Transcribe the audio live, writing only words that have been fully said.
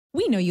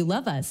We know you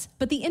love us,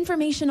 but the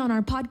information on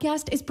our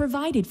podcast is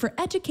provided for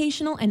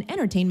educational and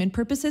entertainment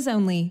purposes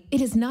only. It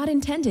is not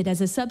intended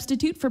as a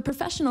substitute for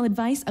professional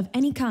advice of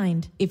any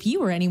kind. If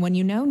you or anyone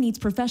you know needs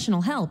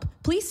professional help,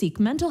 please seek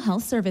mental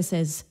health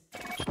services.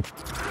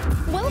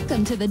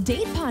 Welcome to the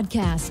Date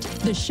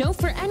Podcast, the show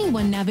for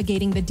anyone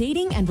navigating the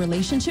dating and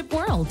relationship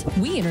world.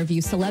 We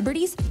interview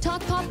celebrities, talk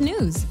pop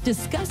news,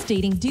 discuss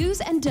dating do's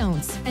and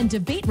don'ts, and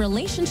debate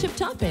relationship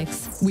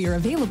topics. We are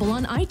available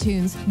on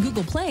iTunes,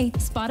 Google Play,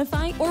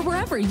 Spotify, or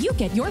wherever you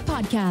get your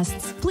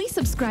podcasts. Please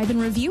subscribe and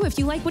review if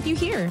you like what you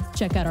hear.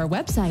 Check out our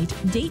website,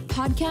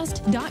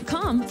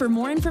 datepodcast.com, for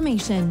more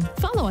information.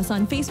 Follow us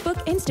on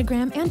Facebook,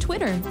 Instagram, and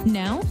Twitter.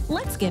 Now,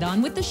 let's get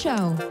on with the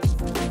show.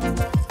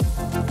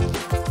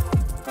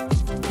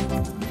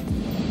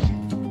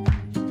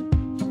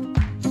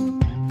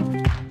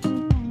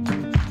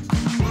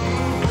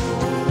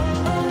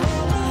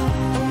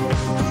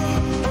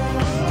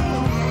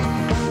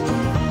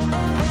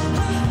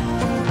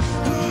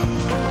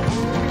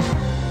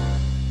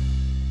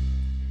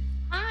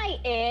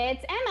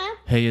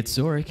 Hey, it's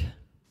Zorric.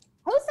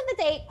 Host of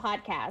the Date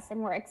Podcast, and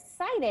we're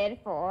excited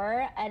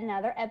for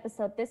another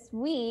episode this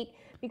week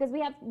because we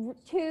have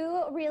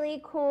two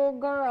really cool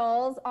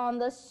girls on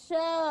the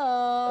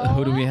show.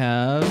 Who do we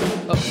have?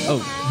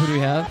 Who do we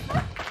have?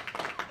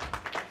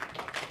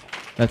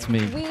 That's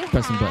me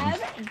pressing buttons.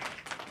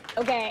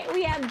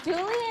 We have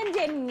Julie and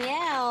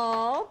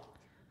Danielle,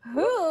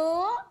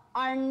 who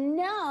are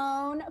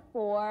known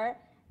for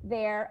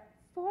their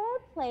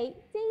Fourplay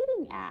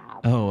dating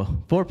app. Oh,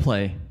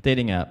 Fourplay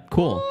dating app.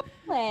 Cool.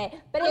 Fourplay,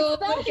 but it's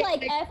spelled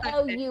like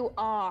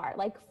F-O-U-R,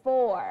 like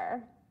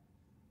four.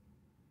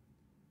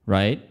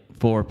 Right?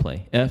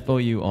 Fourplay.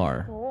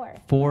 F-O-U-R.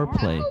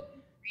 Fourplay. Yeah.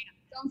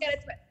 Don't get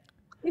it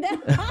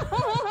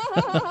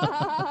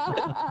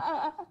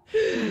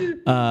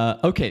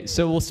twisted. Okay,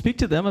 so we'll speak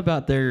to them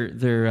about their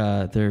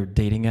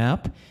dating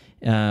app.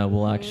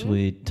 We'll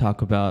actually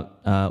talk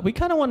about, we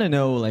kind of want to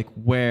know like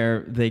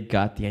where they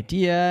got the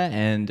idea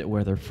and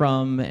where they're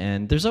from.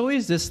 And there's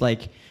always this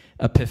like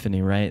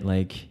epiphany, right?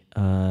 Like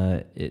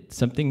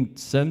something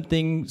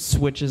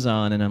switches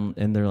on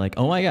and they're like,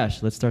 oh my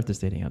gosh, let's start this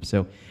dating app.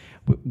 So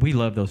we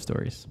love those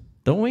stories.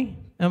 Don't we,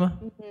 Emma?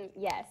 Mm-hmm,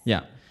 yes.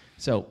 Yeah.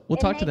 So we'll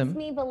talk to them. It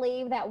makes me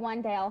believe that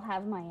one day I'll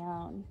have my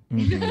own.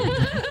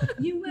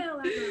 Mm-hmm. You will,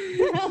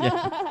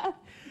 Emma.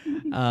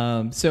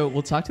 Yeah. So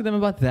we'll talk to them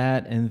about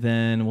that, and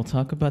then we'll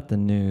talk about the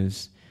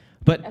news.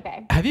 But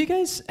okay. Have you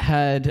guys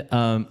had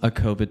a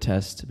COVID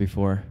test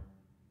before?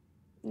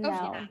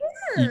 No.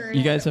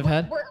 You guys have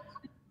had?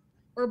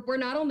 We're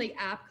not only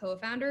app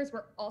co-founders,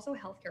 we're also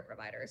healthcare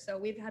providers, so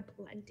we've had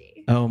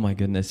plenty. Oh my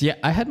goodness. Yeah,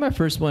 I had my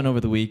first one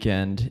over the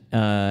weekend,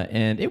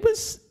 and it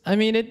was,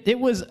 it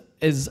was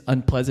as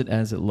unpleasant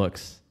as it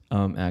looks,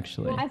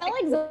 actually. I felt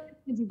like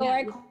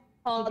Zorric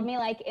called me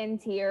like in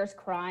tears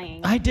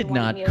crying. I did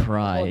not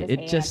cry.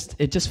 It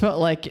just felt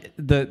like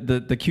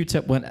the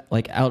Q-tip went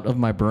like out of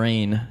my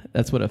brain.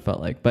 That's what it felt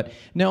like. But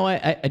no,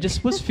 I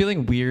just was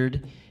feeling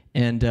weird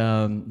and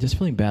just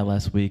feeling bad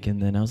last week.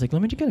 And then I was like,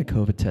 let me just get a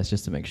COVID test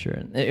just to make sure.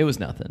 And it was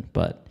nothing,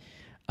 but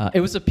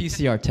it was a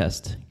PCR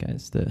test,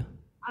 guys.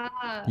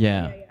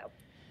 Yeah.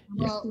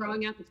 Well,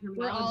 throwing out the terminology.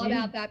 We're all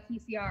about that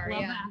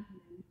PCR.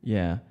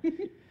 Yeah.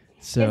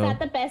 So is that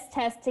the best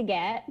test to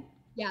get?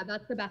 Yeah,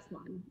 that's the best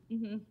one.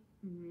 Mm-hmm.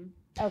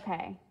 Mm-hmm.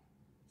 Okay.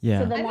 Yeah.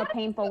 So the more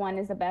painful one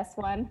is the best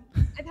one.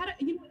 I've had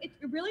it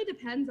really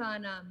depends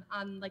on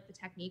like the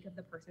technique of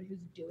the person who's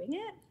doing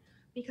it,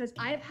 because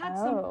I've had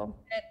some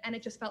and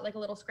it just felt like a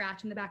little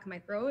scratch in the back of my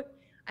throat.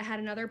 I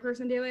had another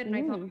person do it and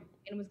I thought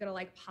it was gonna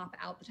like pop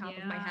out the top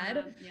of my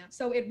head. Yeah.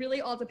 So it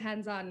really all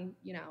depends on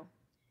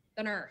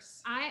the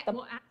nurse. I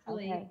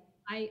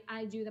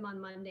do them on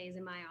Mondays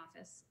in my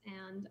office,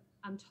 and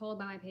I'm told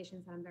by my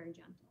patients that I'm very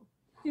gentle.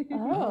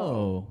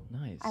 Oh,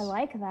 nice. I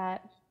like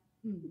that.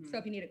 So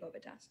if you need a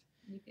COVID test,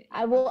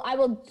 I will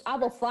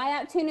fly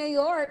out to New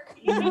York.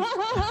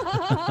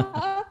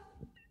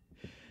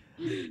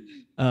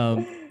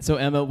 So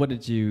Emma,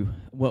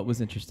 what was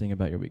interesting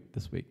about your week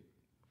this week?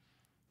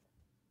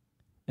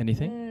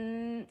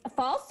 Anything?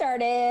 Fall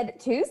started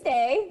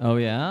Tuesday. Oh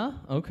yeah?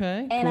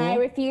 Okay. And cool. I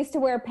refuse to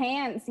wear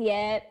pants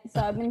yet, so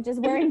I've been just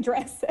wearing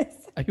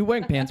dresses. Are you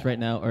wearing pants right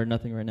now or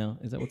nothing right now?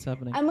 Is that what's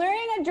happening? I'm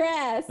wearing a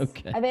dress.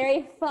 Okay. A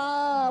very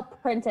fall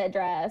printed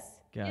dress.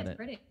 Got it. It's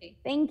pretty.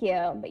 Thank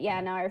you. But yeah,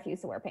 now I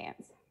refuse to wear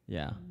pants.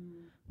 Yeah.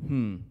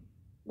 We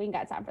ain't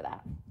got time for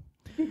that.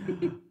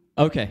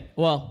 Okay.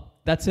 Well,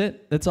 that's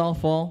it. That's all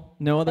fall.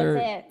 No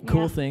other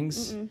cool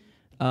things.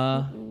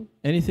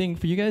 Anything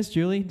for you guys,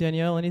 Julie,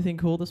 Danielle, anything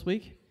cool this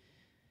week?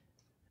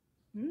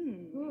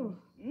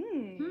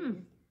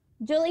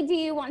 Julie, do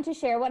you want to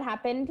share what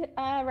happened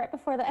right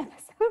before the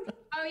episode?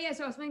 Oh yeah,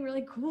 so something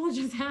really cool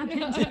just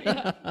happened.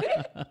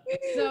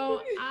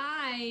 So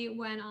I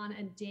went on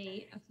a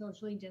date, a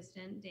socially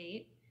distant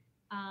date,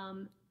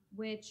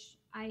 which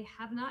I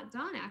have not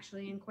done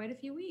actually in quite a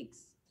few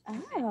weeks.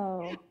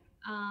 Oh.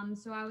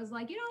 So I was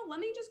like, let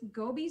me just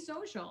go be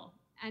social.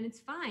 And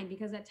it's fine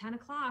because at 10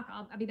 o'clock,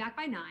 I'll be back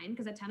by 9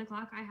 because at 10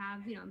 o'clock I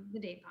have, the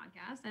date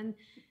podcast. And,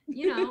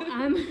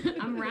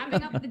 I'm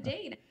wrapping up the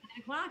date at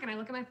 10 o'clock and I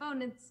look at my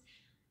phone and it's,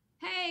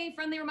 hey,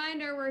 friendly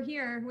reminder, we're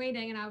here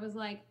waiting. And I was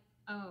like,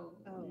 oh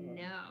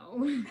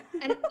no.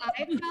 And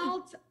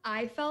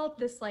I felt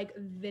this like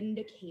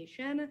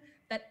vindication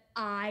that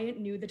I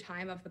knew the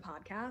time of the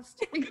podcast.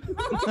 Because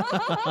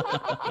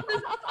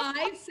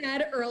I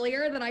said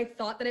earlier that I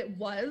thought that it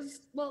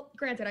was, well,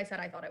 granted, I said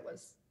I thought it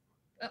was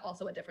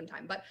also a different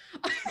time, but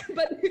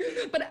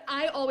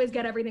I always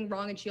get everything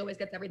wrong and she always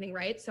gets everything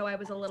right. So I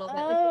was a little bit,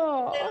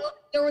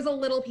 there was a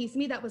little piece of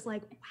me that was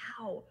like,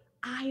 wow,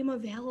 I'm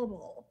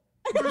available.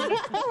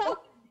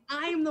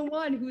 I'm the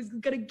one who's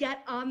gonna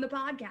get on the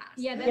podcast.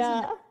 Yeah,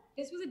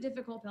 this was a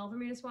difficult pill for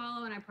me to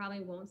swallow, and I probably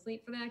won't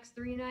sleep for the next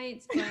 3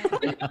 nights.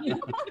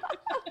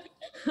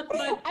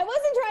 But I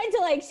wasn't trying to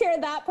like share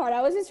that part.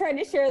 I was just trying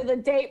to share the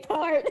date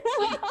part.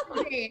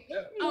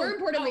 More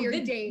importantly, your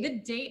date. The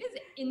date is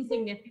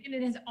insignificant.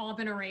 It has all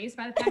been erased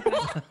by the fact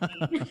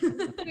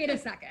that Wait a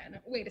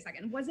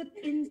second. Was it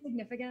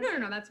insignificant?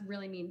 No, that's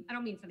really mean. I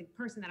don't mean for the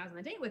person that I was on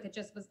a date with. It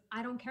just was,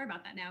 I don't care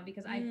about that now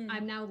because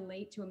I'm now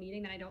late to a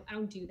meeting that I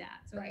don't do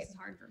that. So this is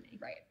hard for me.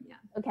 Right. Yeah.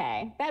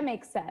 Okay, that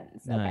makes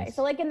sense. Nice. Okay,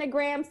 so like in the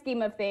grand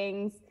scheme of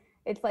things,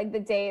 it's like the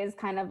day is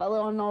kind of a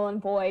little null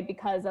and void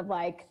because of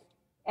like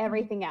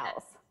everything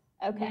else.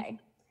 Okay. Yes.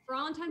 For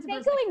all intents and Is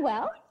it purposes, going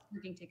well?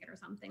 parking ticket or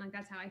something. Like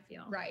that's how I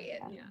feel. Right.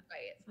 Yeah.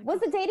 Right. Like, Was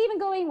the date even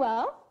going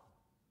well?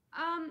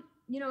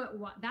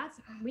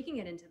 We can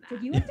get into that.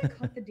 Did you have to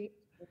cut the date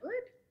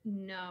short?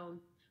 No.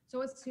 So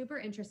what's super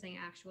interesting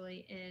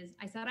actually is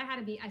I said I had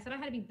to be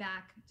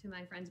back to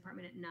my friend's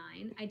apartment at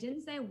 9. I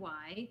didn't say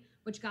why,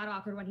 which got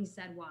awkward when he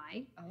said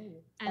why.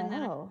 Oh. And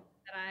then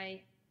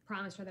I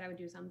promised her that I would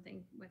do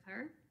something with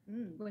her,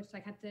 which I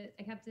kept it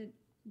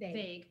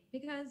vague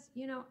because,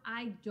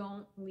 I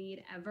don't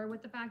lead ever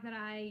with the fact that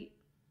I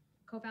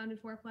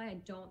co-founded Fourplay.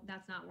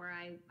 That's not where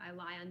I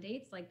lie on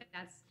dates. Like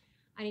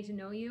I need to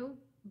know you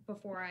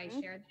before I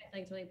share that.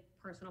 Like it's really a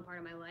personal part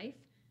of my life.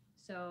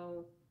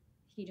 So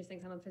he just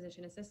thinks I'm a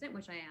physician assistant,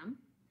 which I am.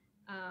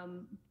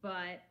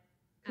 But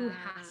who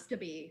has to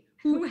be?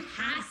 Who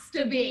has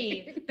to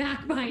be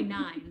back by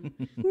 9?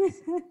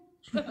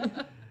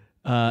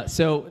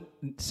 So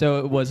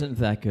it wasn't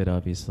that good,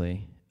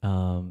 obviously.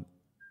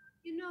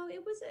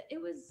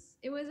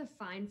 It was a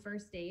fine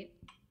first date.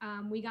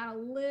 We got a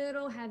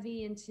little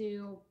heavy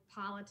into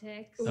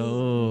politics.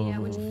 Oh. Yeah,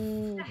 which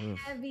is a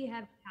heavy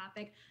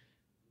topic.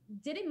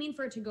 Didn't mean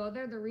for it to go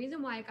there. The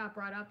reason why it got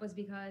brought up was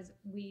because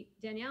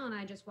Danielle and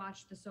I just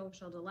watched The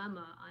Social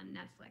Dilemma on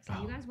Netflix.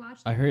 Have you guys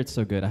watched it? I heard it's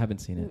so good. I haven't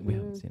seen it. We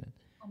haven't seen it.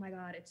 Oh my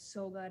God, it's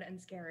so good and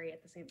scary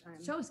at the same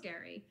time. So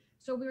scary.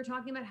 So we were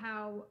talking about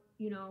how,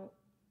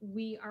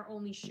 we are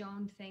only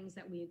shown things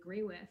that we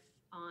agree with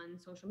on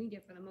social media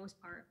for the most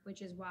part,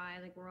 which is why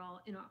we're all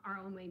in our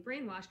own way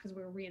brainwashed because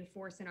we're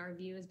reinforcing our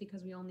views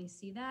because we only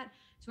see that.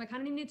 So I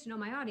kind of needed to know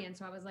my audience.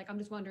 So I was like, I'm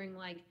just wondering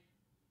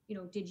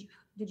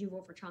did you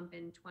vote for Trump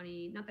in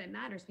not that it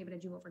matters to me, but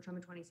did you vote for Trump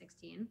in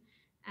 2016?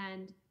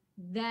 And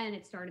then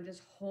it started this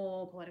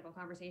whole political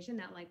conversation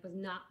that was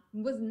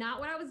not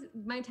what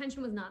my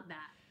intention was not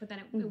that, but then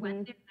it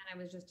went there and I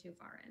was just too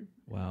far in.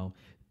 Wow.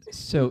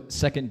 So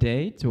second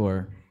date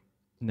or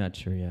not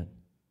sure yet?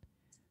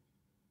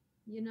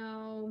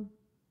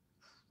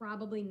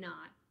 Probably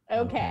not.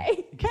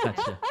 Okay.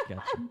 Gotcha.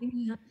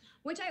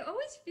 Which I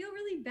always feel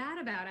really bad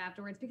about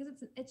afterwards because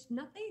it's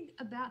nothing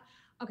about,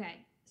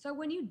 okay. So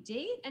when you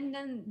date and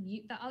then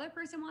the other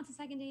person wants a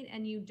second date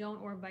and you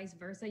don't, or vice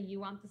versa, you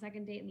want the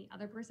second date and the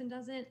other person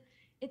doesn't,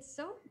 it's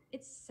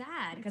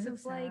sad because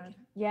it's like,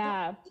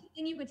 yeah. The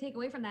thing you could take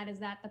away from that is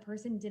that the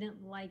person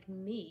didn't like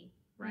me,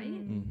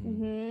 right?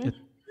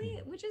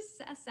 Which is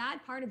a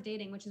sad part of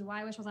dating, which is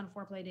why I wish I was on a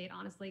Fourplay date,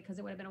 honestly, because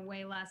it would have been a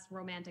way less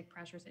romantic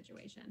pressure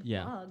situation.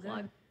 Yeah.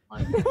 Plug.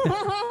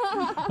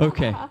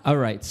 Okay. All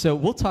right. So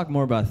we'll talk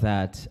more about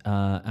that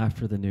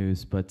after the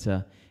news. But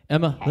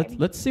Emma,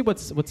 let's see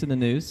what's in the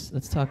news.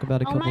 Let's talk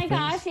about a couple things. Oh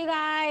my gosh, you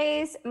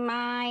guys!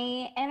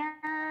 My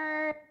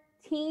inner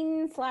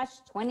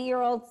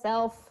teen/20-year-old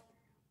self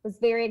was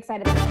very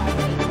excited about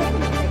the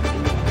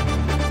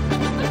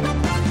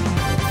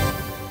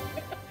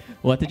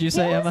What did you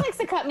say, He always Emma? likes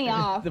to cut me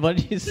off. What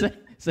did you say?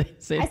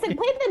 Say I said,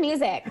 play the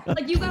music.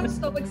 You got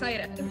so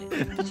excited.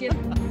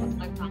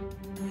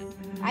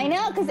 I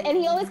know, and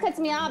he always cuts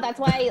me off. That's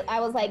why I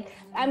was like,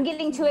 I'm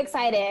getting too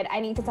excited. I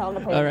need to tell him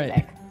to play the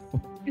music.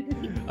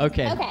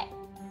 Okay. Okay.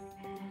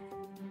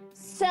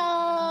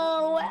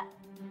 So,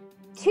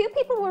 2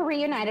 people were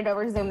reunited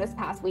over Zoom this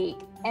past week,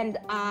 and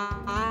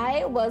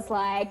I was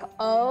like,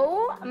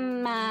 oh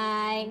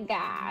my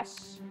gosh.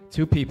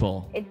 2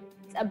 people. It's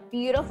a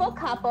beautiful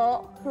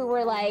couple who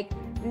were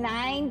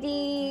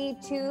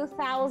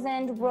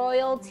 92,000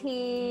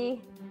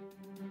 royalty.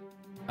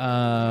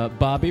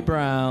 Bobby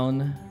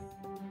Brown.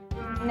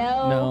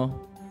 No.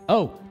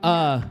 Oh,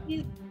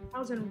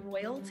 1,000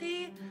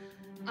 royalty?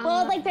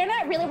 Well, they're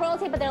not really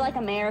royalty, but they're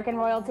American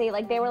royalty.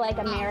 They were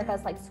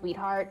America's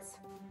sweethearts.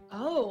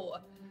 Oh.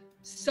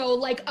 So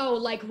like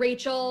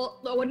Rachel.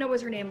 What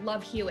was her name?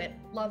 Love Hewitt.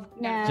 No.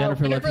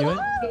 Jennifer Love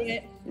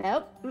Hewitt?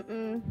 Nope.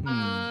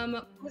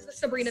 Mm-mm. Who's the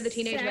Sabrina the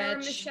Teenage Sarah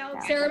Witch?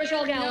 Michelle Sarah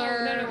Michelle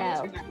Gellar.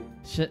 No.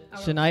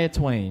 Shania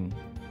Twain.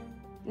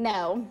 No.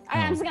 All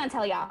right, I'm just gonna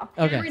tell y'all.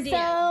 Okay. Cameron Diaz.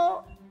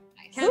 So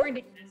Cameron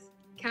Diaz.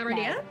 Cameron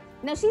No. Diaz?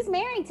 no, she's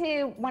married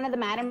to one of the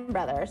Madden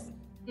brothers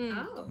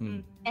Oh.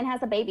 and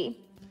has a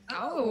baby.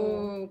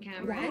 Oh,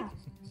 Cameron.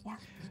 Yeah.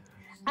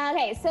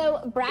 Okay,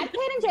 so Brad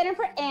Pitt and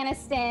Jennifer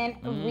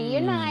Aniston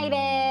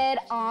reunited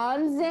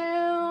on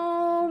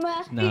Zoom.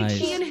 Nice.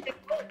 Jennifer.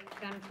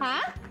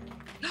 Huh?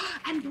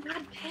 And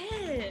Brad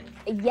Pitt.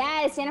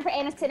 Yes, Jennifer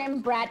Aniston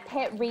and Brad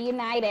Pitt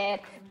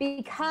reunited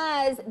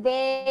because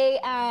they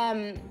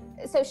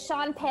so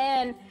Sean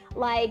Penn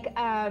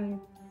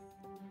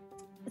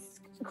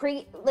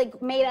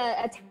made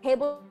a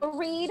table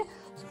read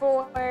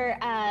for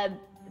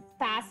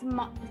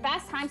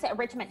Fast Times at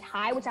Richmond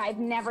High, which I've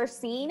never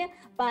seen,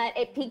 but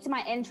it piqued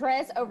my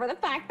interest over the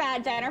fact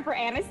that Jennifer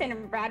Aniston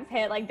and Brad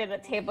Pitt did a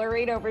table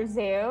read over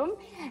Zoom,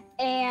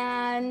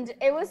 and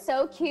it was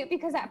so cute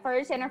because at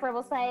first Jennifer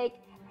was like,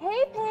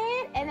 "Hey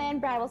Pitt," and then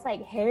Brad was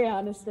like, "Hey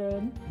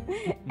Aniston,"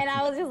 and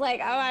I was just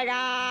like, "Oh my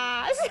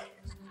gosh."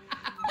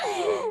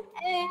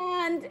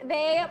 And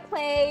they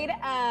played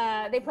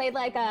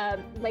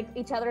like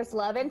each other's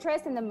love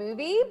interest in the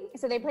movie.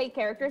 So they played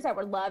characters that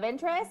were love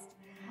interest.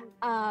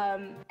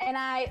 And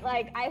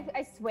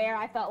I swear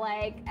I felt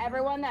like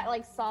everyone that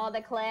saw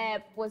the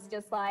clip was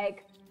just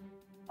like,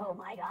 oh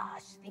my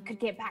gosh, they could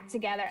get back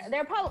together.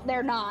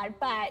 They're not,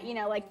 but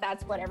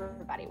that's what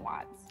everybody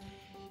wants.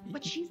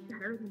 But she's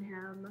better than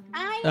him.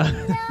 I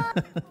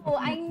know.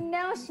 I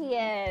know she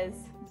is.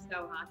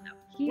 So hot though.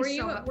 He's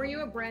so hot. Were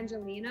you a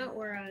Brangelina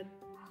or a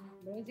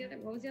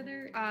what was the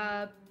other?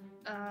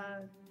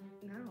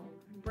 No.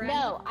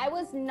 No, I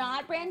was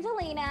not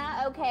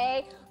Brangelina,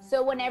 okay?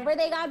 So whenever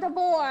they got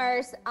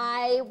divorced,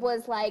 I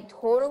was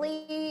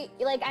totally,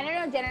 I don't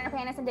know, Jennifer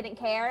Aniston didn't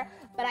care,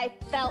 but I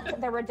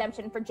felt the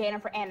redemption for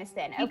Jennifer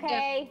Aniston,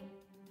 okay?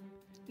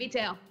 Me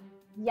too.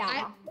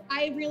 Yeah.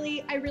 I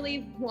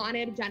really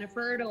wanted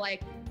Jennifer to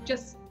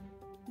just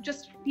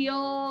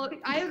feel.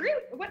 I agree.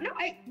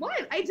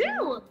 I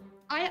do.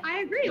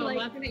 I agree. No,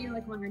 laughing at you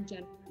one of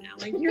Jennifer now.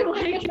 You're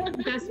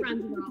best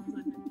friends with her all the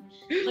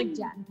time.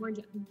 Jen. We're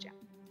Jen.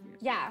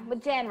 Yeah,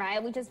 with Jen,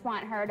 right? We just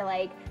want her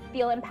to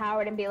feel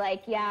empowered and be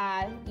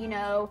yeah,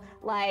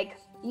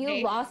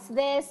 you lost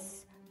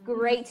this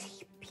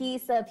great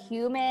piece of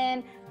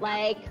human.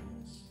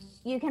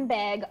 You can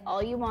beg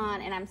all you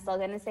want, and I'm still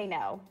gonna say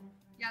no.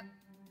 Yep.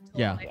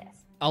 Yeah. Totally.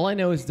 Yes. All I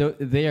know is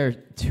they are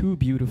two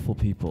beautiful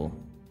people.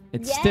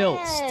 It's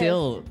Yes.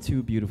 still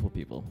two beautiful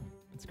people.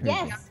 It's crazy.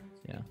 Yes.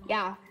 Yeah.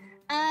 Yeah.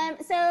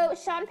 So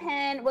Sean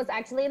Penn was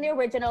actually in the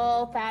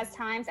original Fast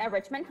Times at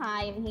Richmond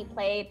High, and he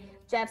played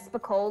Jeff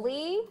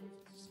Spicoli.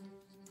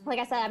 Like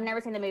I said, I've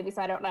never seen the movie,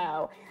 so I don't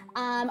know.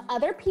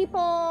 Other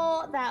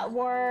people that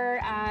were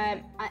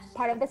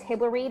part of the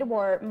table read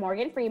were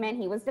Morgan Freeman.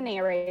 He was the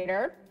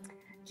narrator.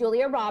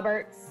 Julia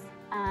Roberts,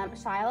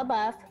 Shia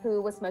LaBeouf,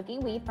 who was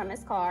smoking weed from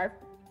his car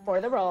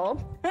for the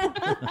role.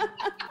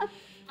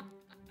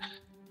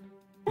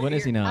 When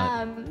is he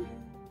not?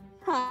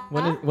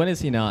 When is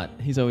he not?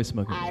 He's always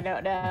smoking. I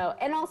don't know.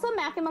 And also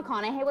Matthew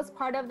McConaughey was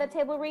part of the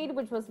table read,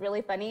 which was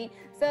really funny.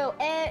 So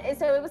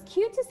it was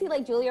cute to see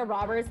Julia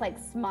Roberts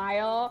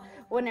smile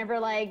whenever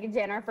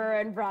Jennifer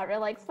and Brad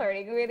were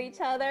flirting with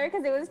each other,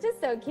 because it was just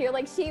so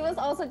cute. She was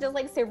also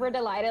just super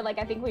delighted,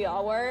 I think we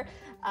all were.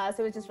 So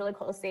it was just really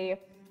cool to see.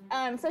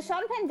 So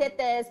Sean Penn did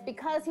this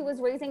because he was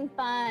raising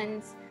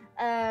funds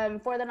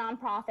for the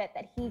nonprofit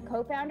that he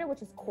co-founded,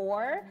 which is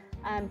CORE,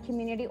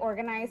 Community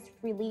Organized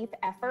Relief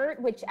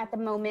Effort, which at the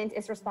moment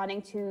is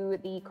responding to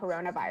the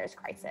coronavirus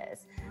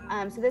crisis.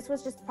 So this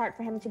was just part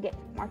for him to get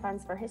more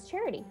funds for his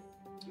charity.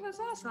 That's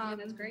awesome. Yeah,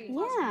 that's great.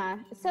 Yeah,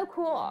 it's so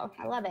cool.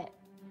 I love it.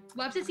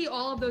 Love to see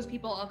all of those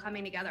people all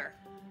coming together.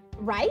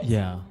 Right?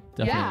 Yeah,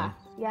 definitely.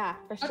 Yeah,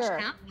 for Such sure.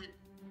 talent.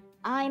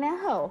 I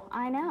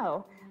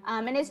know.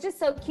 And it's just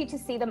so cute to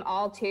see them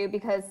all too,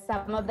 because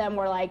some of them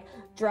were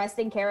dressed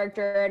in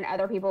character and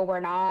other people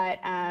were not.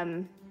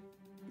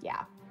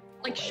 Yeah.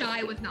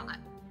 Shia was not.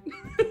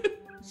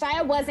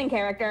 Shia was in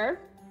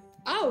character.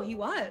 Oh, he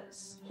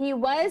was. He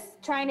was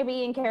trying to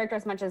be in character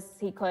as much as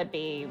he could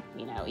be,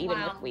 even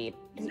Wow. with weed.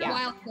 He's Yeah.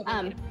 wild.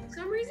 For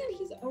some reason,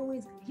 he's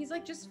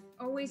just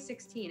always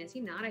 16. Is he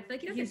not? I feel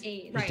like he doesn't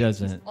age. Right. He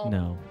doesn't. He's old.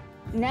 No.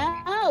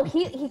 No,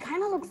 he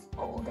kind of looks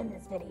old in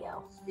this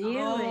video. Really?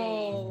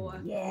 Oh,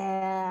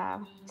 Yeah,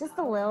 just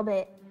a little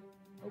bit.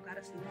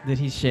 gotta see that. Did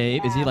he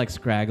shave? Is he Yeah.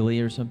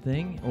 scraggly or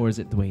something, or is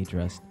it the way he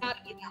dressed?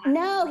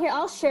 No, here,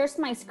 I'll share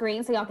my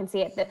screen so y'all can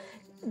see it.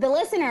 The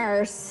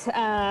listeners,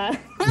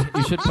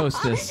 You should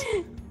post this.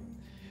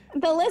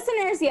 the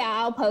listeners, yeah,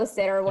 I'll post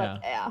it or what.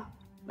 Yeah. Yeah.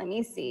 Let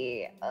me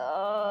see.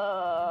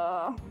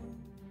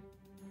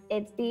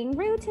 It's being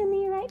rude to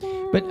me right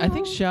now. But I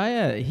think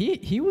Shia,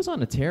 he was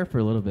on a tear for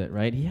a little bit,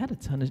 right? He had a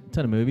ton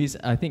of movies.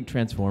 I think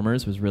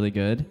Transformers was really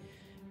good,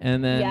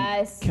 and then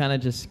Yes. kind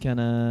of just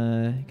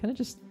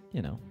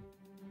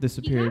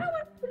disappeared.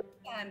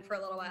 friend for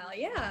a little while.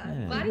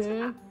 Yeah. Glad he's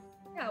back.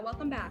 Yeah,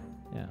 welcome back.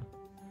 Yeah.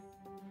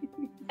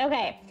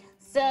 Okay,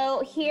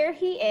 so here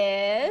he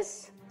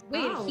is.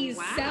 Wait, he's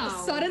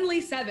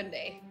suddenly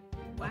 70.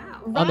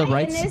 Wow. On the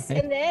right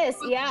in this,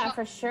 yeah,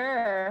 for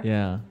sure.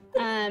 Yeah.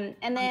 And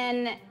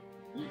then,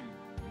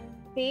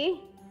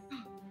 see?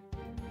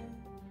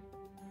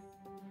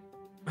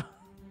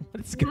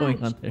 What is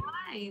going on there?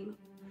 Fine.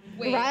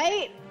 Wait,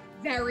 Right?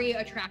 very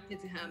attracted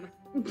to him.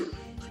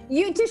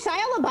 You to Shia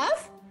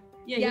LaBeouf?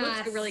 Yeah, he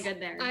looks really good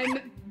there.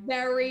 I'm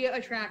very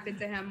attracted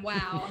to him.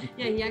 Wow.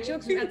 Yeah, he actually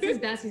looks, that's his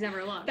best he's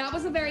ever looked. That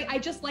was I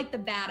just like the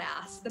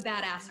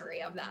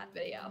badassery of that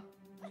video.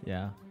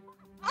 Yeah.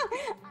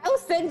 I'll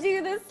send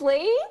you this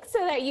link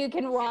so that you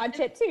can watch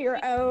it to your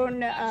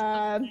own,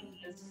 and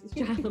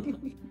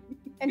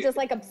just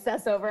like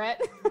obsess over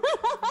it.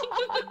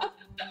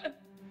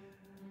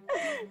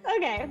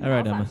 Okay. All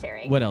right, I'll Emma. stop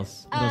sharing. What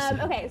else? What else?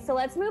 Okay, so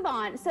let's move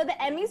on. So the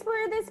Emmys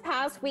were this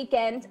past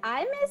weekend.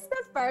 I missed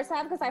the first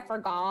half because I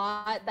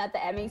forgot that the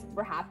Emmys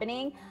were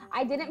happening.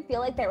 I didn't feel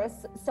like there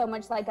was so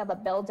much like of a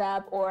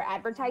build-up or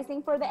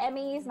advertising for the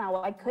Emmys.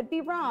 Now, I could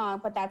be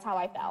wrong, but that's how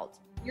I felt.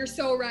 You're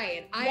so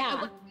right.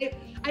 I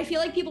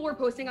feel like people were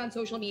posting on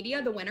social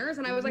media the winners,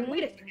 and I was like,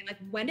 wait a second, like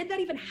when did that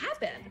even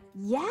happen?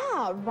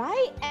 Yeah,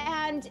 right.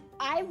 And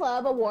I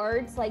love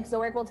awards. Like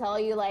Zorric will tell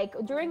you, like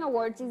during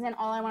award season,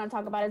 all I want to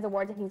talk about is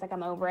awards, and he's like,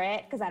 I'm over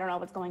it because I don't know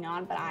what's going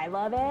on, but I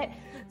love it.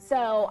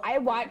 So I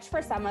watched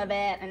for some of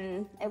it,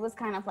 and it was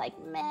kind of like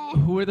meh.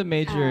 Who are the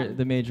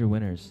major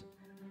winners?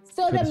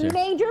 So for this the year?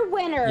 major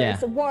winners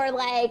Yeah. were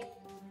like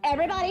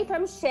everybody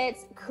from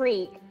Schitt's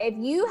Creek. If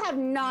you have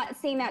not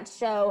seen that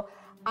show,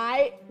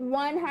 I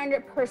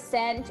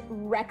 100%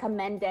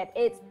 recommend it.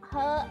 It's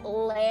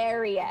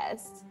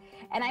hilarious.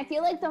 And I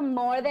feel like the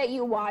more that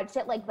you watch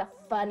it, like the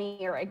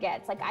funnier it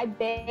gets. Like I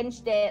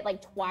binged it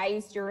like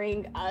twice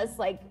during us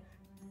like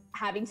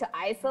having to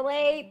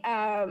isolate.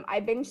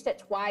 I binged it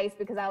twice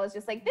because I was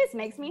just like, this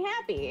makes me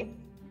happy.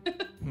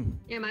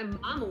 Yeah, my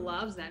mom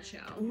loves that show.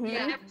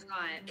 Yeah, I never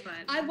saw it, but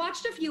I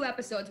watched a few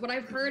episodes. What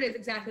I've heard is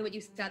exactly what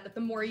you said, that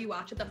the more you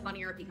watch it, the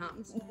funnier it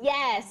becomes.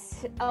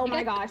 Yes. Oh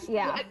my gosh,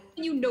 yeah.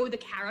 You know the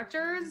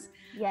characters,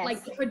 Yes.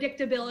 like the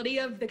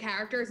predictability of the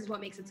characters is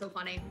what makes it so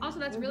funny. also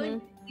that's really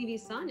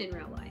Stevie's son in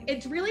real life.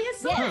 It's really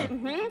his Yeah.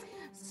 son.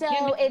 So He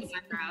has it's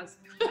eyebrows.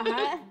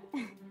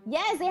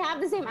 yes, they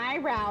have the same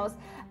eyebrows.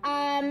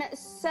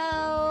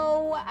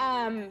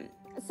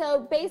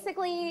 So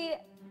basically,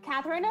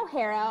 Catherine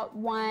O'Hara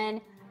won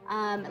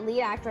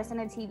lead actress in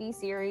a TV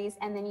series,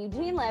 and then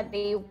Eugene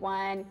Levy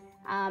won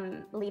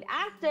lead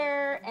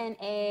actor in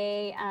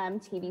a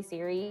TV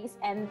series,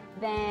 and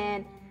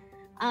then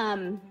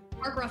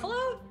Mark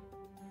Ruffalo?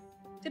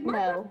 Did Mark?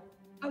 no.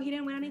 Oh, he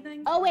didn't win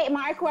anything? Oh wait,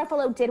 Mark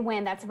Ruffalo did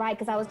win. That's right,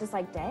 because I was just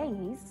like, dang,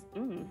 he's.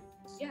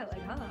 Yeah,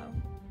 like hello.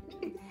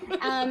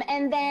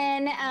 And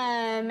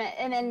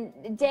then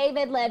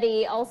David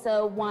Levy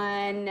also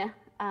won.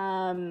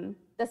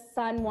 The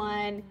son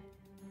won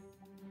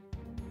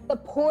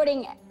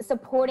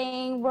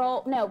supporting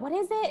role. No, what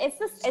is it?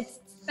 It's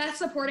Best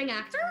supporting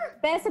actor?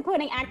 best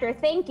supporting actor.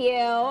 Thank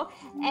you.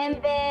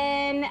 And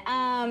then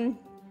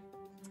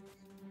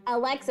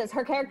Alexis,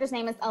 her character's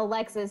name is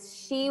Alexis.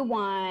 She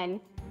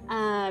won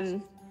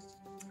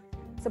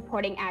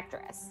supporting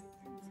actress.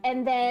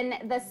 And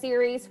then the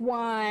series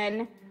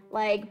won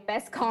like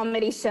best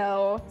comedy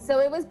show. So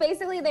it was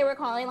basically, they were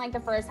calling like the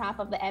first half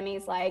of the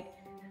Emmys like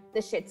the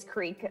Schitt's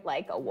Creek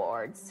like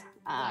awards.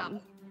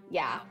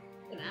 Yeah.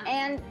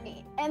 And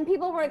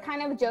people were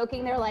kind of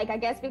joking. They're like, I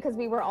guess because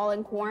we were all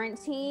in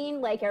quarantine,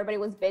 like everybody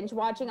was binge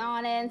watching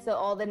on it, so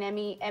all the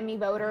Emmy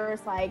voters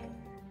like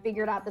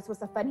figured out this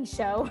was a funny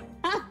show.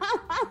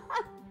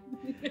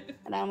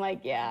 And I'm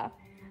like, yeah.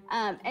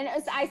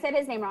 I said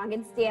his name wrong.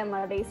 It's Dan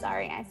Levy.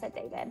 Sorry, I said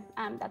David.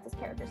 That's his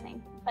character's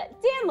name. But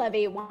Dan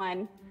Levy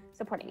won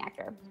supporting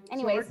actor.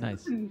 Anyways.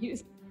 Nice.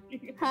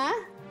 Huh?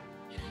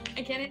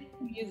 I can't hit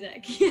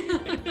music.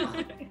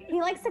 He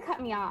likes to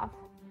cut me off.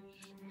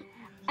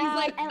 He's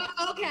like,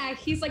 okay.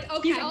 He's like,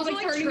 okay. He's also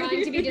like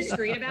trying to be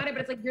discreet about it,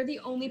 but it's like you're the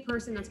only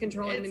person that's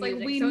controlling the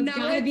music. We so it's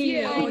know gotta be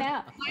you. I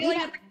know. Smiling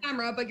at the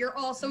camera, but you're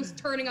also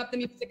turning up the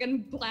music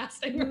and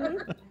blasting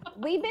her.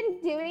 We've been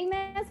doing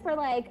this for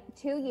like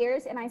 2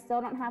 years, and I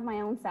still don't have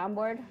my own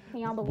soundboard.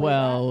 Can y'all believe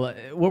Well,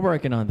 we're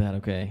working on that.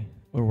 Okay,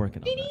 we're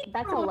working on that. that?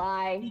 That's a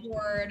lie.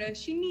 Soundboard.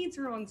 She needs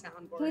her own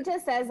soundboard. He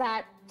just says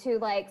that to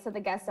like so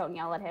the guests don't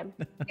yell at him.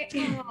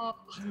 Oh.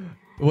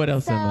 What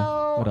else, So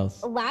Emma? What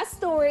else? last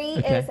story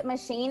Okay. is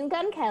Machine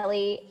Gun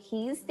Kelly.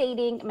 He's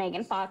dating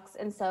Megan Fox,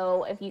 and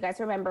so if you guys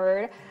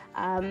remembered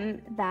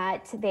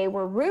that they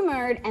were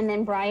rumored, and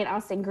then Brian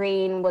Austin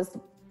Green was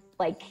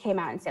like came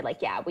out and said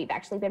like, yeah, we've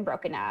actually been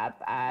broken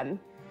up.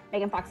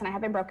 Megan Fox and I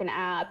have been broken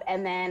up,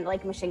 and then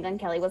like Machine Gun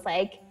Kelly was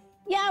like,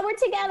 yeah, we're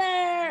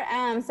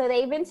together. So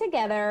they've been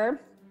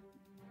together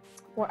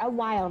for a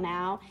while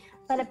now,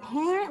 but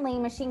apparently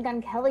Machine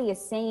Gun Kelly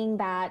is saying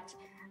that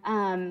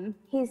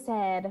he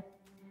said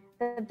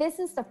that this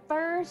is the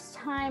first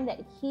time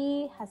that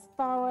he has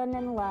fallen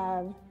in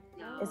love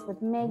is with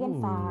Megan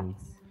Ooh.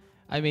 Fox.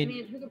 I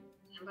mean,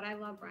 but I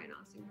love Brian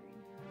Austin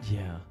Green.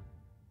 Yeah.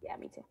 Yeah,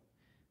 me too.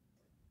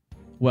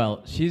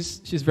 Well, she's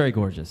very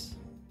gorgeous.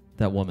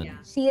 That woman. Yeah.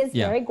 She is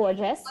Yeah. very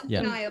gorgeous. Yeah.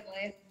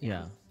 Undeniably.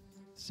 Yeah.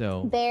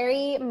 So.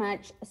 Very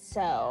much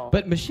so.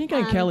 But Machine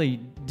Gun Kelly,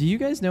 do you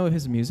guys know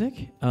his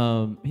music?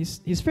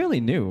 He's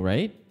fairly new,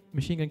 right?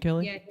 Machine Gun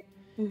Kelly. Yeah.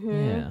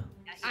 Mhm. Yeah.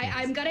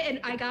 I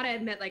gotta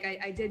admit, like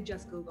I did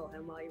just Google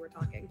him while you were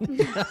talking.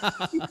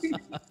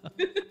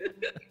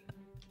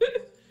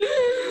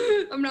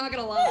 I'm not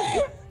gonna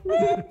lie.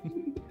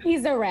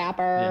 He's a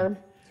rapper.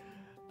 Yeah.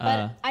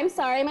 But I'm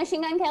sorry,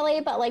 Machine Gun Kelly,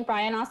 but like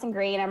Brian Austin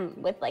Green,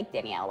 I'm with like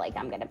Danielle. Like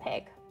I'm gonna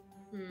pick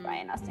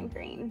Brian Austin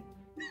Green.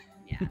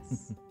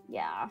 Yes.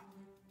 Yeah.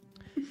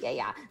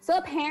 Yeah. So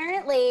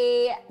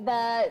apparently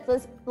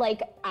this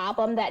like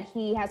album that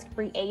he has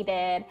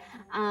created,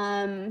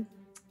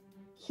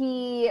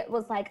 he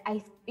was like,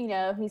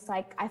 he's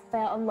like, I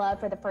fell in love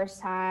for the first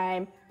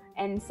time.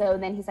 And so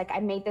then he's like, I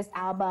made this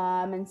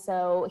album. And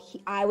so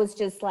I was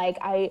just like,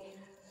 I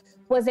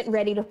wasn't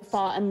ready to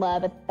fall in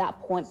love at that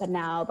point, but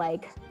now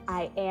like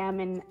I am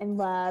in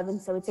love.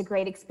 And so it's a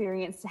great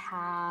experience to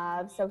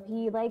have. So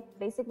he like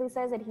basically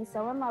says that he's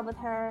so in love with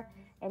her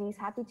and he's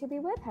happy to be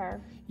with her.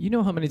 You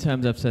know how many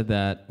times I've said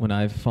that when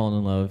I've fallen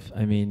in love?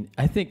 I mean,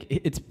 I think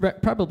it's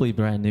probably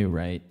brand new,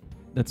 right?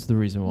 That's the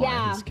reason why.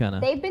 Yeah, It's kind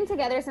of. they've been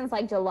together since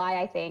like July,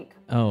 I think.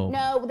 Oh.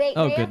 No,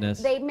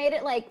 Goodness. they made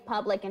it like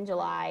public in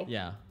July.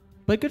 Yeah.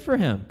 But good for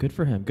him. Good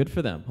for him. Good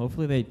for them.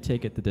 Hopefully they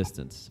take it the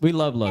distance. We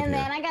love And here.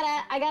 then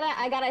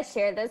I gotta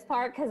share this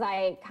part because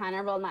I kind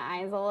of rolled my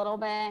eyes a little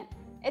bit.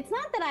 It's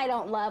not that I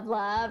don't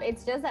love.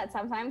 It's just that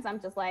sometimes I'm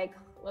just like,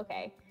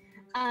 okay.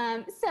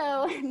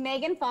 So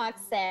Megan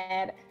Fox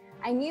said,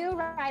 I knew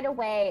right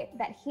away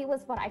that he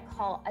was what I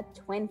call a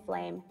twin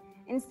flame.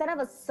 Instead of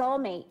a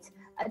soulmate,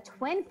 a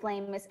twin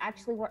flame is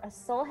actually where a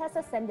soul has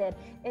ascended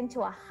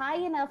into a high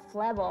enough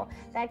level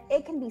that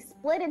it can be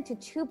split into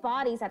two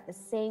bodies at the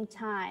same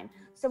time.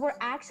 So we're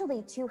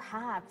actually two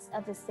halves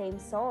of the same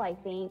soul, I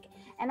think.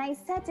 And I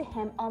said to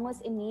him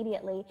almost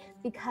immediately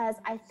because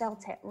I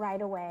felt it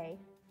right away.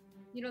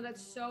 You know,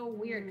 that's so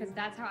weird because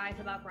that's how I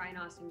feel about Brian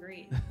Austin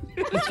Green.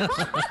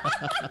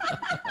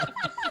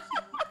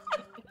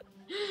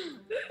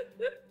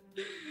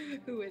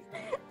 Who is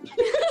that?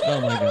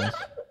 Oh my gosh.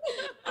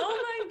 Oh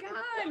my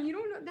God. You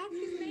don't know. That's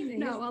amazing.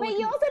 No,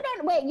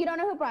 Wait, you don't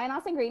know who Brian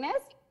Austin Green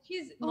is?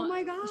 She's, oh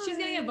my God. She's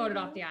going to get voted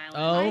off the island.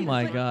 Oh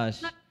my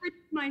gosh. Let me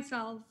redeem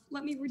myself.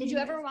 Let me redeem Did you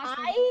ever myself.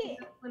 watch I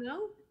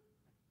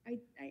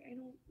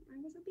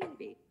was a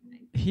baby.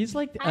 He's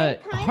like I a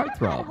kind of had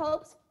heartthrob.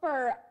 hopes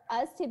for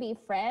us to be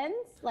friends,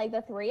 like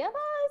the three of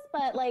us,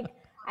 but like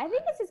I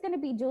think it's just gonna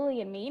be Julie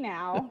and me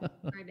now.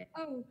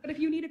 Oh, but if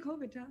you need a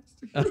COVID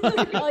test.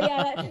 Oh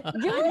yeah,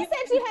 Julie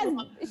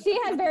said she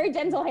has very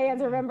gentle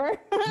hands. Remember?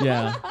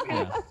 Yeah.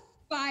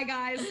 Bye,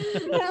 guys.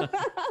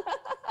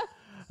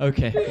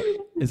 Okay.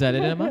 Is that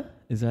it, Emma?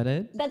 Is that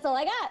it? That's all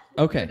I got.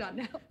 Okay. We're done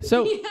now.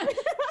 So,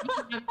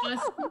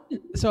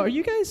 are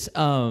you guys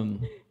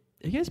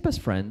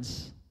best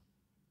friends?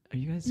 Are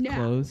you guys No.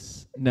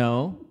 close?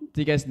 No. Do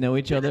you guys know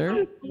each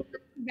other?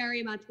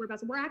 Very much. We're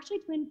best. We're actually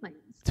twin flames.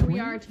 We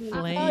are twin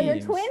flames. Oh, you're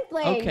twin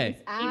flames. Okay.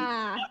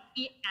 Ah.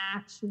 We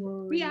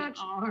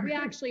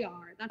actually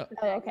are. That's the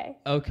Oh, thing. okay.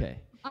 Okay.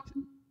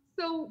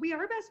 So we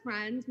are best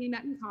friends. We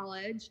met in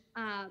college.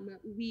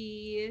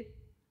 We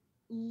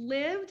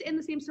lived in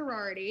the same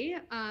sorority.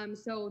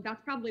 So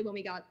that's probably when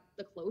we got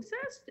the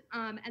closest.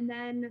 And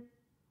then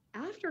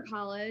after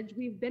college,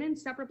 we've been in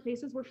separate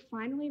places. We're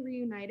finally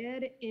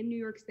reunited in New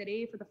York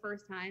City for the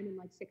first time in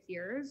like 6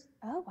 years.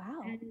 Oh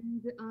wow.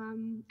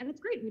 And it's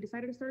great. We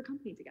decided to start a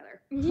company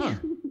together. Huh.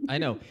 I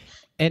know.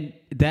 And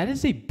that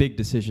is a big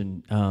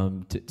decision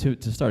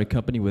to start a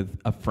company with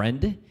a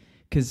friend,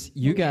 because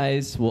you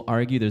guys will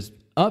argue there's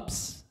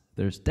ups,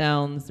 there's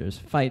downs, there's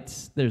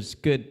fights, there's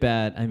good,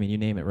 bad. I mean, you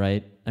name it,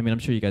 right? I mean, I'm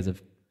sure you guys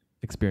have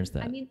experienced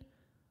that. I mean,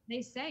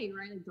 they say,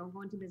 right, like don't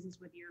go into business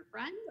with your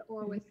friend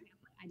or with family.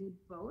 I did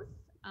both.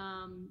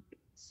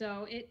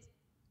 So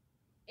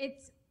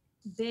it's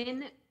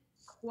been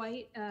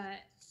quite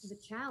the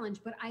challenge,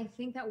 but I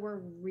think that we're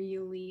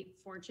really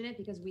fortunate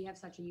because we have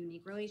such a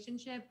unique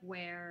relationship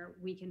where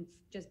we can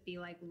just be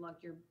like, look,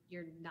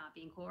 you're not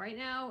being cool right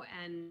now,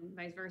 and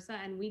vice versa,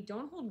 and we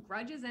don't hold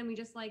grudges, and we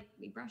just like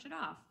we brush it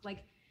off.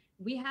 Like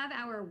we have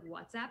our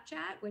WhatsApp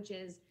chat, which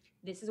is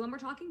this is when we're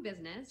talking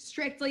business.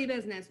 Strictly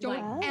business.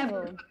 Don't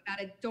ever talk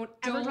about it. Don't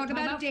ever talk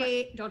about a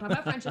date. Don't talk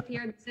about friendship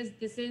here.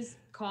 This is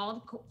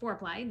called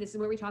foreplay. This is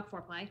where we talk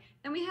foreplay.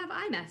 Then we have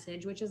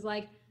iMessage, which is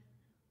like,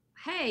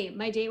 hey,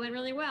 my date went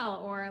really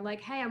well, or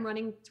like, hey, I'm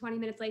running 20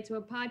 minutes late to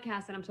a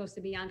podcast that I'm supposed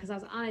to be on because I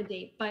was on a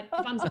date. But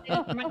if I'm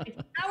running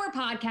our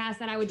podcast,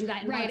 then I would do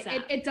that in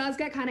WhatsApp. It does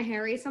get kind of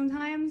hairy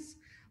sometimes.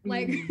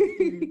 Like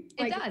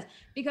it does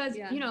because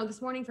you know,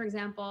 this morning, for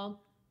example,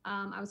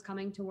 I was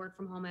coming to work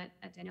from home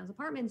at Danielle's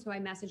apartment. So I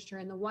messaged her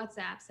in the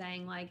WhatsApp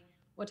saying like,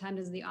 what time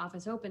does the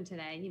office open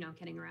today? You know,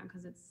 kidding around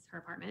because it's her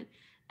apartment.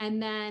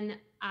 And then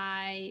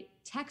I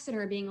texted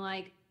her being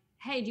like,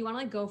 hey, do you want to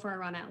like go for a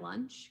run at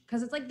lunch?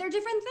 Because it's like, they're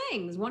different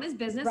things. One is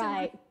business and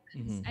one is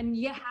happens. And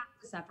you have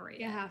to separate.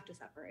 You have to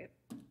separate.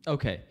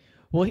 Okay.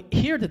 Well,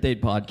 here at the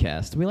Date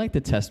Podcast, we like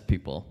to test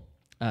people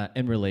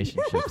in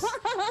relationships.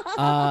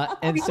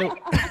 And so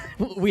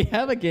we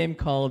have a game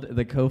called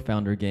the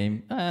co-founder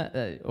game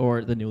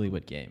or the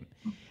newlywed game.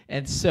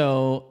 And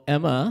so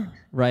Emma,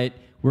 right,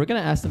 we're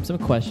going to ask them some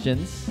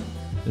questions.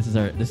 This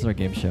is our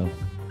game show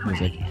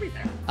music.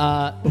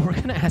 We're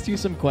going to ask you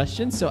some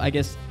questions. So I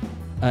guess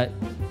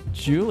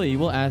Julie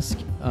will ask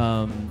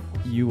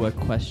you a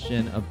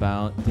question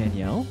about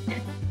Danielle.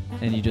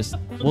 And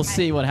we'll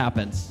see what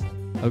happens.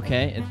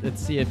 Okay? And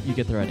let's see if you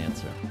get the right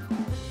answer.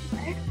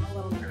 I'm a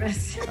little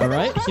nervous. All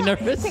right? You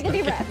nervous? Take a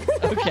deep breath.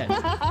 Okay.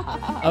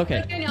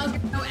 Okay. Danielle's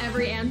going to know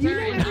every answer,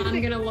 and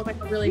I'm going to look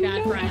like a really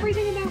bad friend.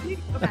 Everything about me.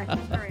 Okay. All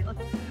right.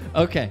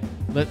 Okay.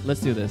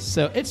 Let's do this.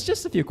 So it's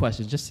just a few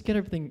questions, just to get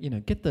everything,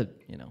 get the,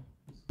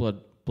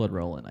 blood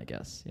rolling, I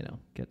guess.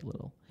 Get a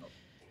little.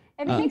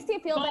 If it makes you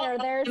feel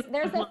better,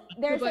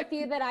 there's a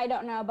few that I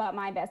don't know about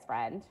my best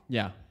friend.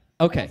 Yeah.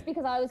 Okay. It's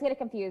because I always get it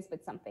confused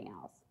with something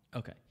else.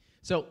 Okay.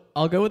 So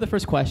I'll go with the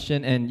first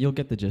question, and you'll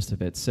get the gist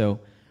of it. So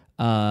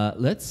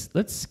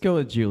let's go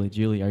with Julie.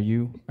 Julie, are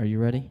you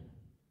ready?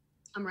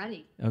 I'm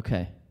ready.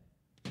 Okay.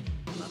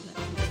 Love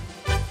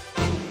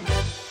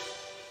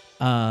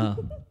it.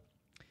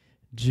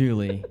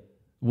 Julie,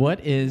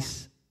 what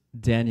is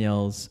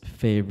Danielle's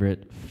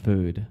favorite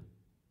food?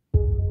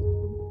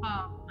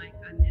 Oh my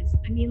goodness.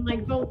 I mean,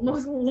 like the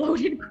most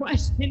loaded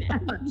question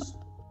ever.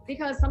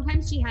 Because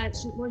sometimes you love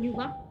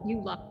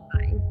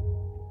Thai.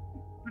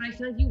 But I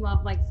feel like you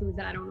love like foods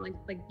that I don't like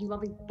you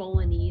love like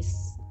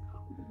bolognese.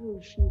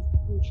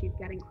 She's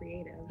getting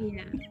creative.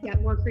 Yeah.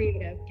 Get more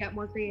creative.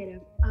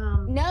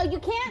 No, you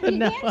can't. You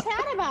can't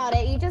chat about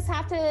it. You just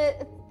have to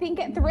think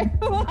it through.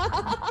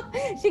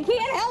 She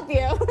can't help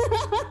you.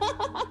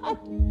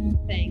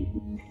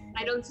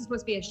 I know this is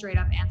supposed to be a straight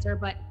up answer,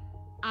 but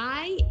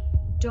I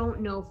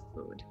don't know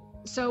food.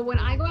 So when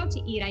I go out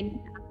to eat, I need to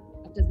ask,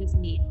 what does this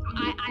mean?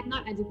 So I'm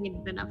not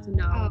educated enough to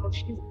know. Oh,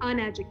 she's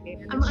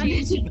uneducated.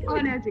 She's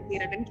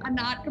uneducated and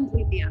cannot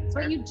complete the answer.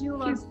 But you do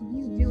love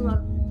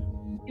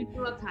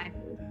Thai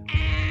food.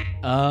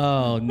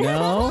 Oh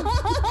no.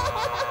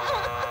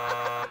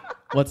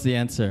 What's the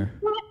answer?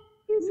 What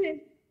is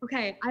it?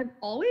 Okay, I've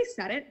always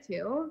said it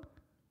too.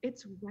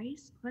 It's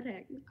rice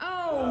pudding.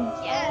 Oh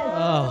yes.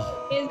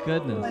 Oh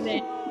goodness.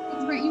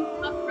 It's where you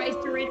love rice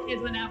to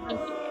riches whenever.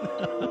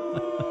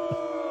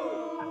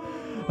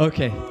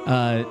 Okay,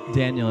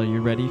 Danielle, are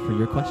you ready for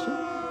your question?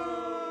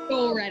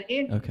 So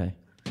ready. Okay.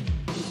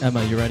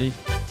 Emma, you ready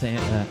to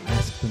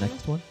ask the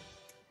next one?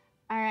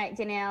 All right,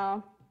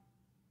 Danielle.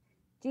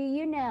 Do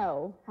you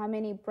know how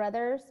many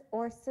brothers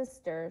or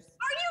sisters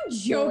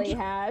Julie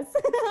has?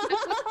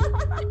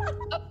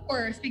 Of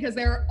course, because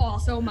they're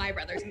also my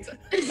brothers and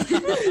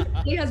sisters.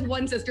 He has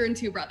one sister and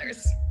two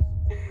brothers.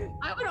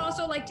 I would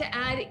also like to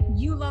add,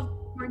 you love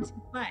corn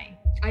souffle.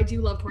 I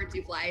do love corn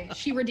souffle.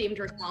 She redeemed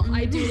herself.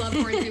 I do love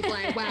corn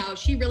souffle. Wow,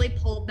 she really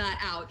pulled that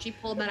out. She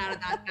pulled that out of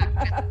that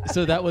pack.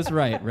 So that was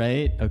right?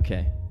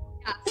 Okay.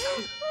 Yeah, that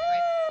was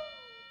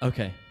right.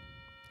 Okay.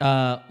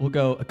 We'll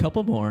go a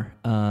couple more.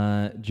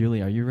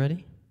 Julie, are you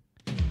ready?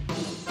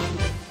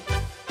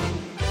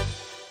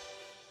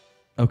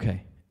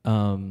 Okay.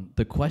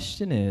 The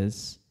question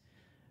is,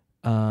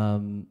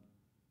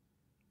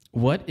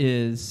 what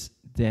is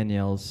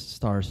Danielle's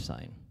star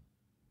sign?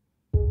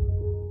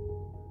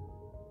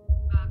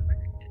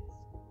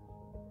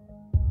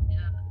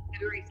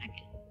 February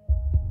 2nd.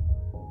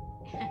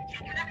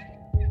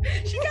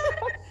 She got it.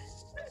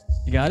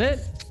 You got it?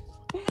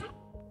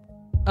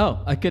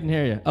 Oh, I couldn't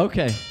hear you.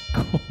 Okay.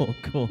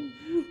 Cool.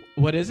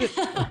 What is it?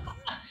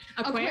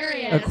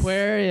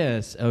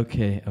 Aquarius.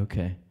 Okay.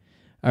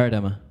 All right,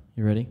 Emma.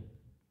 You ready?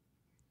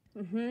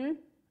 Mm-hmm.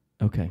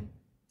 Okay.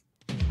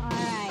 All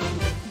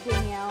right,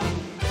 Danielle.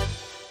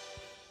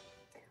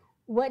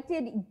 What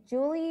did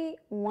Julie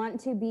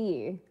want to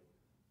be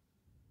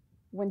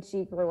when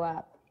she grew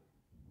up?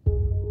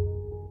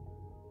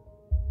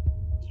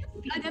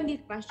 I've done these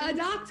questions. A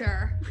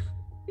doctor.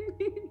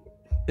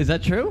 Is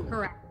that true?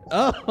 Correct.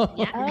 Oh.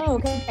 Yeah. Oh,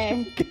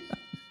 okay.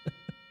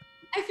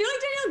 I feel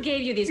like Danielle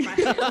gave you these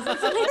questions. I thought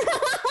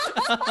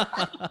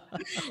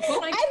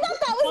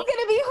that was going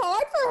to be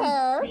hard for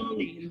her.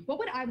 What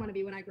would I want to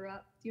be when I grew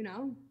up? Do you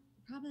know?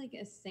 Probably like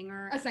a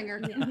singer. A singer.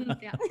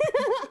 Yeah.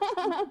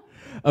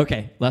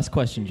 Okay. Last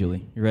question,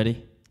 Julie. You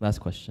ready?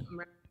 Last question. I'm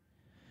ready.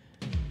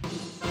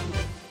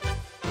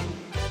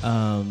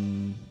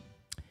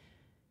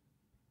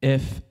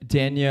 If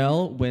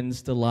Danielle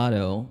wins the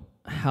lotto,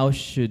 how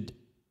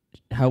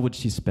would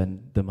she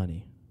spend the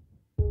money?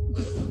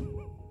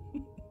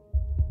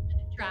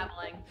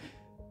 Traveling.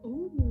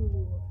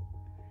 Ooh.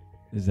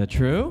 Is that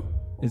true?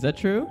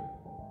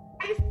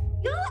 I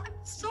feel, I'm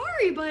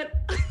sorry, but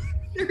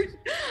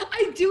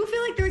I do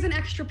feel like there's an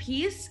extra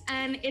piece,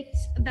 and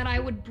it's that I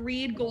would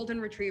breed golden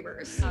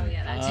retrievers. Oh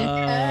yeah, that's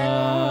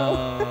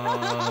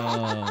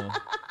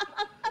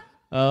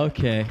Oh.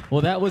 Okay. Well,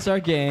 that was our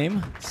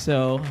game.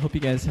 So hope you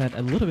guys had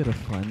a little bit of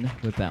fun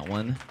with that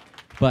one.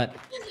 But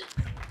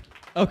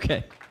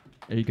okay.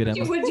 Are you good,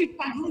 Emma? Would you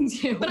travel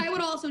to? But I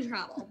would also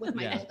travel with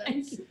my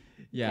husband.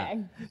 Yeah.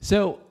 Okay.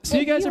 So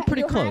you guys are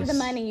pretty you close. You have the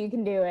money, you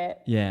can do it.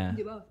 Yeah.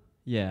 Do both.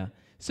 Yeah.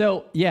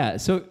 So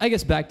I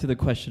guess back to the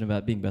question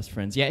about being best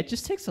friends. Yeah, it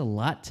just takes a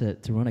lot to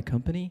run a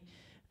company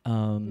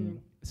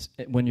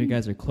when you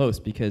guys are close,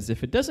 because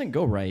if it doesn't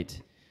go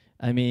right,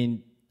 I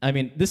mean,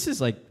 this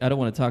is like, I don't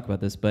want to talk about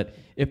this, but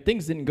if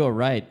things didn't go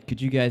right, could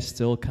you guys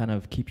still kind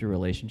of keep your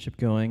relationship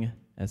going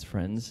as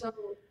friends? So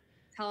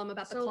tell them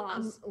about the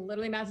clause. I'm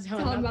literally about to tell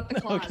Tell them about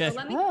the clause. Okay.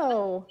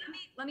 So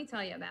let me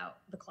tell you about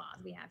the clause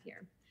we have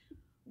here.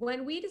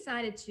 When we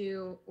decided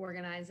to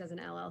organize as an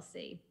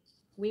LLC,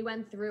 we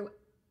went through,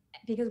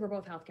 because we're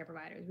both healthcare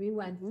providers, we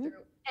went through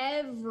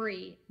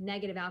every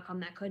negative outcome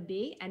that could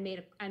be and made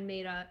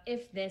a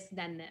if this,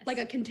 then this. Like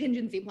a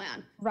contingency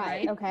plan.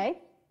 Right. Okay.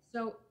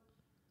 So,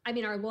 I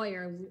mean, our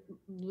lawyer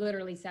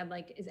literally said,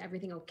 like, is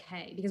everything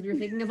okay? Because we were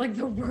thinking of, like,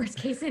 the worst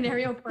case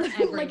scenario for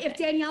everything. Like, if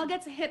Danielle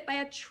gets hit by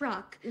a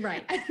truck.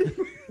 Right.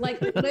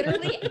 Like,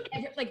 literally,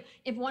 like,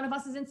 if one of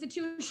us is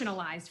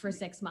institutionalized for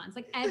 6 months,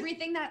 like,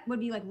 everything that would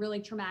be, like,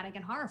 really traumatic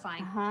and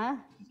horrifying.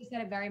 We just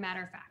said it very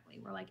matter-of-factly.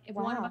 We're like, if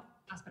one of us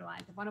is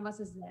hospitalized, if one of us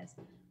is this,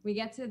 we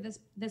get to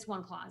this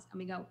one clause, and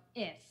we go,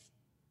 if,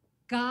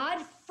 God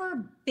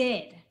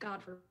forbid,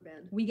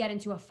 we get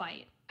into a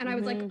fight. And I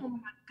was like, oh my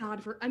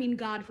God,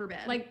 God forbid.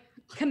 Like,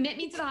 commit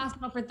me to the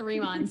hospital for 3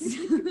 months.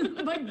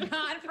 But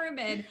God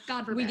forbid,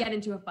 we get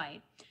into a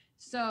fight.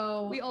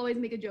 So we always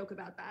make a joke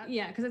about that.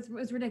 Yeah, because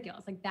it's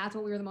ridiculous. Like, that's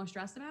what we were the most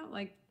stressed about.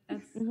 Like,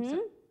 that's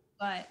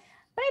but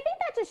I think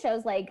that just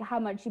shows like how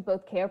much you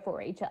both care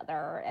for each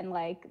other, and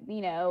like,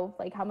 you know,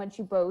 like how much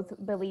you both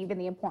believe in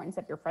the importance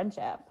of your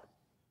friendship.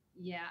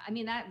 yeah, I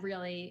mean, that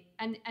really,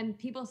 and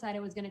people said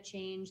it was going to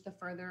change the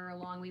further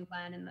along we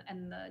went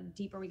and the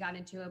deeper we got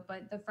into it,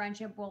 but the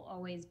friendship will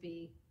always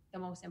be the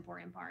most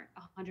important part,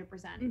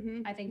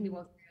 100%. I think we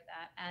both agree with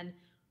that. And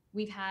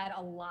we've had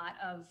a lot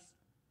of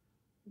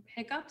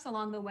hiccups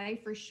along the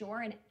way for sure.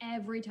 And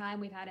every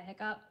time we've had a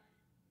hiccup,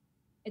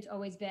 it's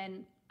always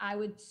been, I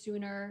would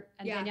sooner,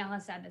 and Danielle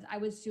has said this, I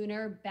would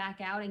sooner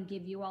back out and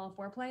give you all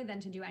a foreplay than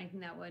to do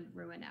anything that would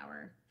ruin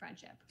our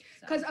friendship.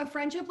 Because a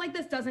friendship like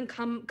this doesn't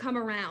come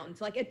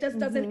around. Like, it just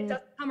doesn't, it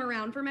doesn't come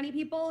around for many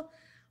people.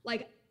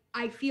 Like,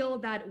 I feel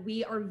that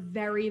we are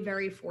very,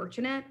 very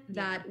fortunate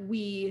that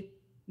we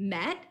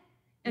met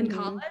in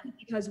college,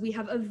 because we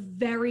have a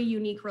very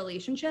unique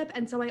relationship.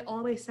 And so I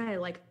always say,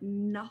 like,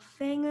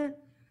 nothing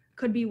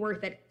could be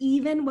worth it.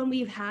 Even when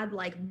we've had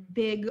like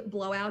big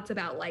blowouts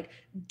about like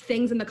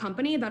things in the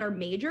company that are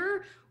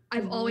major,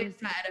 I've always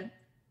said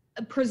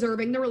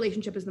preserving the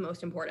relationship is the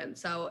most important.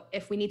 So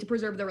if we need to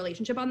preserve the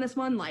relationship on this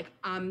one, like,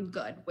 I'm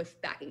good with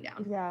backing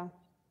down. Yeah.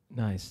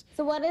 Nice.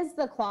 So what does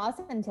the clause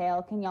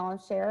entail? Can y'all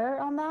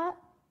share on that?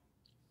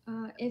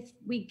 If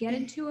we get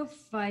into a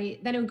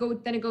fight, then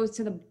it goes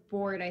to the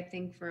board, I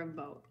think, for a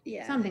vote.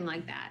 Yeah. Something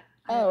like that.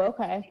 Oh,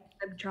 okay.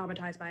 I'm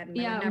traumatized by it. And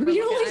Yeah, never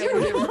we look at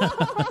it.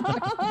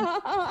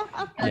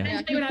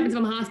 what happens if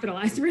I'm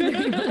hospitalized?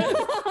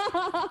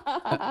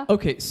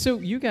 Okay, so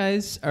you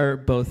guys are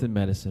both in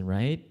medicine,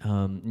 right?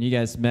 You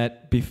guys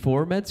met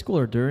before med school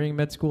or during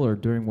med school or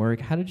during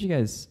work. How did you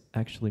guys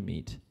actually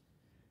meet?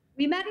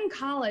 We met in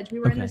college. We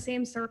were in the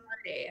same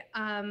sorority.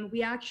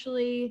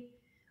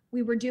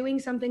 We were doing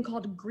something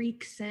called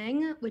Griggs,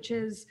 which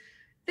is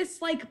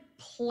this like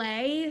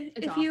play,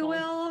 it's if awful. you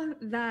will,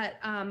 that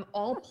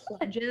all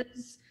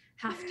pledges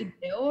have to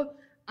do.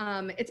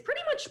 It's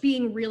pretty much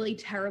being really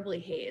terribly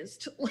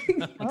hazed.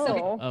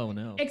 Oh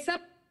no.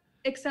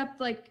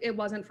 Except like it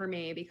wasn't for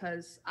me,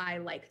 because I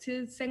like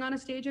to sing on a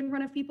stage in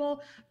front of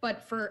people,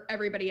 but for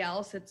everybody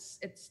else, it's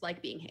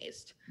like being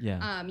hazed.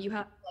 Yeah. You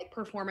have to like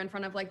perform in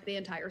front of like the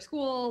entire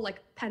school,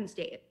 like Penn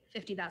State,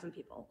 50,000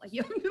 people. Like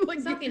you like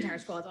It's not the entire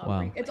school. It's all Wow.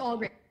 Greek. it's all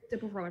great to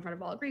perform in front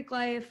of all Greek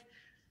life.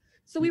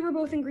 So we were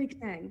both in Greek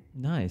sing.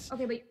 Nice.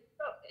 Okay, but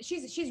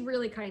she's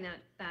really cutting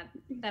that.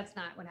 That's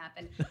not what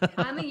happened.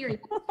 I'm a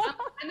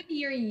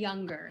year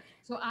younger,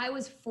 so I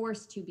was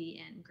forced to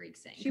be in Greek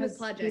sing. She was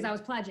pledging. Because I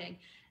was pledging.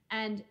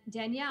 And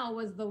Danielle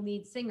was the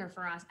lead singer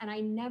for us. And I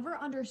never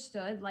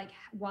understood like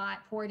why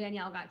poor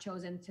Danielle got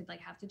chosen to like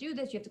have to do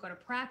this. You have to go to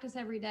practice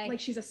every day. Like,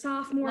 she's a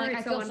sophomore. Like,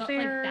 It's I so feel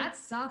unfair. like that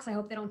sucks. I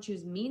hope they don't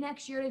choose me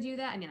next year to do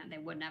that. I mean, they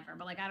would never,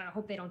 but like, I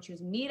hope they don't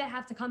choose me to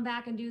have to come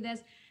back and do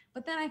this.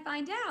 But then I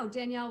find out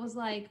Danielle was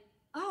like,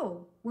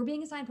 oh, we're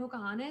being assigned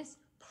Pocahontas.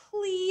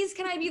 Please,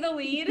 can I be the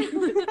lead?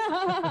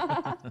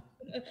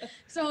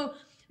 So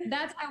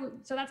that's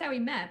how we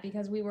met,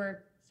 because we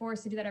were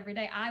forced to do that every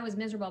day. I was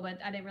miserable, but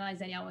I didn't realize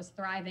Danielle was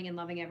thriving and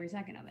loving every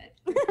second of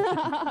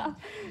it.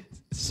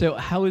 So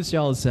how was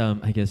y'all's,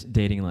 I guess,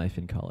 dating life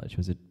in college?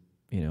 Was it,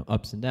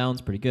 ups and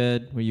downs, pretty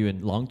good? Were you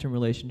in long-term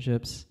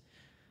relationships?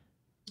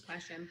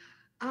 Question.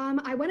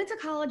 I went into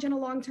college in a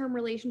long-term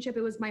relationship.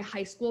 It was my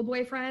high school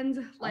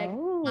boyfriend. Like,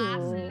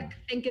 classic,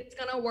 think it's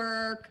gonna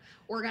work.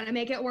 We're gonna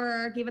make it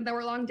work, even though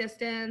we're long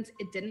distance.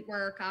 It didn't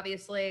work,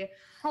 obviously.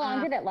 How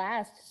long did it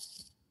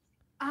last?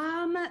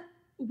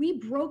 We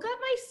broke up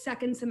my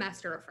second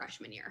semester of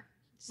freshman year.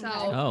 So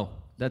Oh,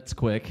 that's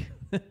quick.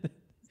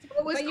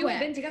 It was But you had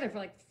quick. been together for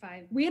like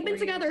 5. We had been 4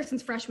 together years.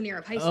 since freshman year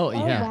of high school. Oh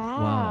yeah.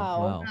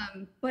 wow.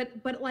 Wow.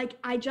 But like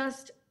I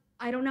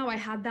don't know, I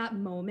had that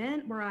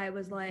moment where I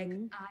was like,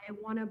 I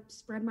want to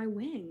spread my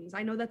wings.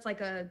 I know that's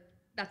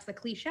the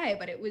cliche,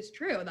 but it was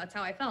true. That's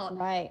how I felt.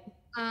 Right.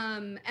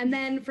 And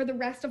then for the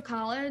rest of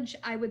college,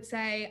 I would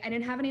say I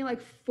didn't have any like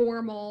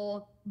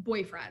formal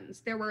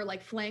boyfriends. There were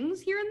like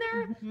flings here and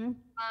there,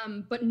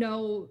 but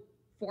no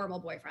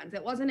formal boyfriends.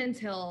 It wasn't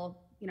until,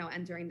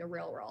 entering the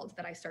real world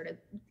that I started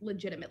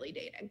legitimately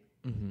dating.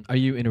 Mm-hmm. Are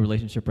you in a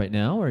relationship right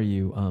now, or are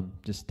you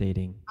just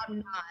dating? I'm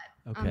not.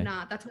 Okay. I'm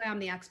not. That's why I'm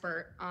the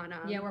expert on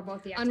Yeah, we're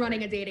both the on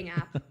running a dating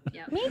app.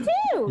 Yeah. Me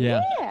too.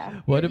 Yeah.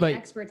 Yeah. What about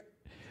experts?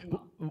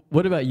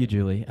 what about you,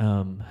 Julie?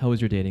 How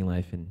was your dating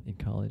life in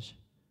college?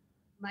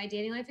 My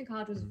dating life in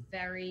college was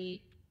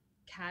very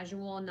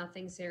casual,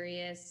 nothing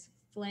serious,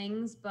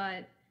 flings,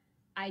 but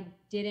I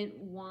didn't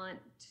want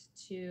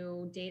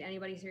to date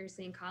anybody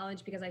seriously in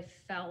college because I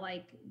felt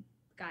like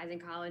guys in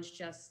college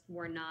just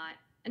were not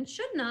and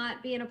should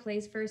not be in a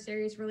place for a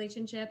serious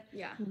relationship.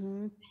 Yeah.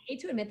 Mm-hmm. I hate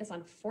to admit this,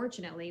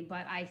 unfortunately,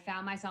 but I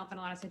found myself in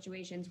a lot of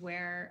situations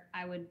where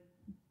I would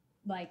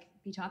like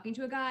be talking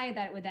to a guy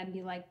that would then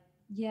be like,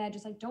 yeah,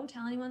 just like don't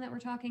tell anyone that we're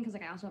talking because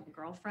like I also have a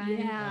girlfriend.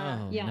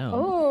 Yeah. Yeah. No.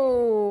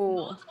 Oh.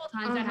 Multiple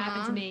times that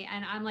happened to me,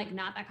 and I'm like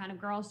not that kind of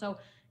girl. So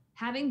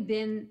having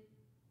been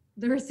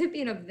the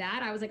recipient of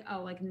that, I was like,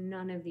 oh, like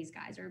none of these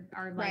guys are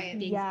like Right.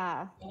 being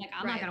Yeah. like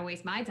I'm not gonna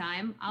waste my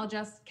time. I'll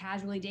just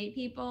casually date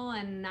people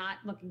and not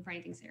looking for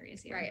anything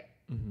serious here. Right.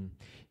 Mm-hmm.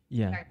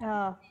 Yeah.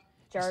 Oh,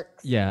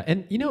 jerks. Yeah,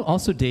 and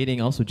also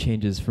dating also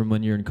changes from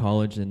when you're in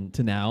college and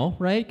to now,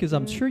 right? Because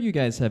I'm sure you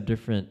guys have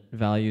different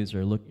values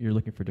or you're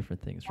looking for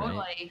different things,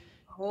 right?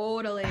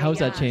 Totally. How's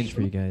that yeah. changed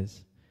for you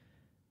guys?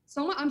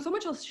 I'm so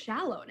much less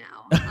shallow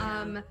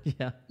now.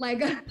 Yeah.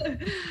 Like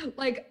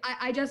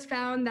I just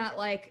found that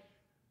like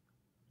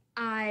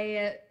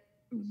I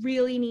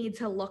really need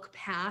to look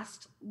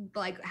past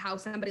like how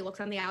somebody looks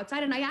on the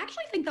outside. And I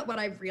actually think that what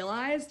I've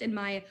realized in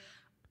my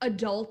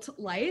adult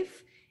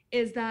life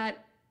is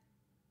that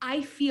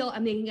I feel,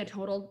 I'm making a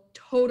total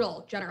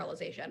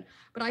generalization,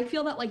 but I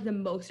feel that like the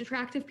most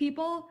attractive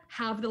people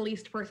have the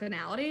least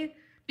personality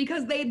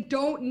because they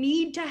don't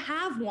need to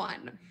have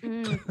one.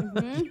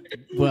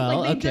 Mm-hmm.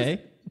 Well, Like, they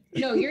okay.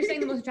 No, you're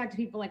saying the most attractive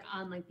people like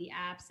on like the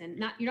apps and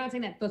you're not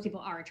saying that those people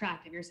are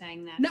attractive. You're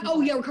saying that. No,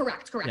 people yeah, are-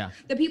 correct. Yeah.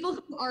 The people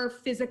who are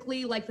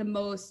physically like the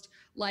most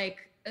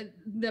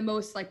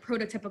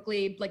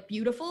prototypically like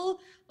beautiful,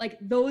 like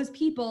those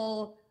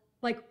people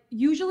like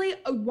usually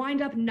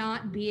wind up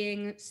not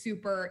being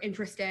super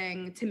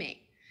interesting to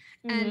me.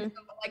 And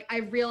so, like I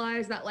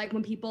realized that like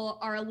when people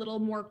are a little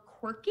more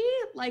quirky,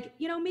 like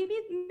maybe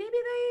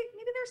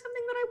there's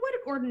something that I would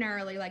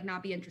ordinarily like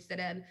not be interested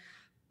in.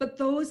 But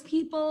those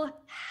people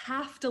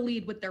have to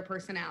lead with their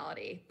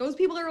personality. Those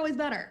people are always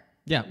better.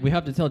 Yeah, we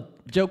have to tell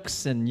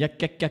jokes and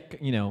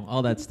yuck,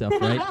 all that stuff,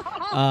 right?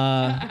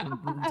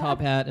 Top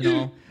hat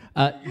and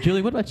all.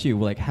 Julie, what about you?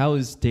 Like, how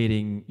is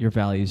dating your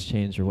values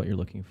changed or what you're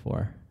looking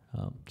for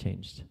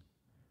changed?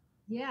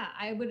 Yeah,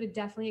 I would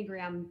definitely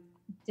agree. I'm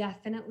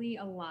definitely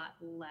a lot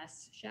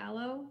less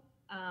shallow,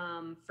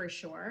 for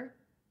sure.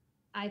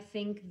 I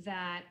think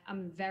that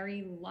I'm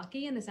very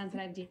lucky in the sense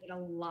that I've dated a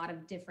lot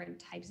of different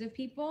types of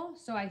people.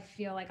 So I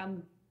feel like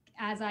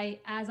as I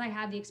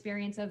have the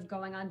experience of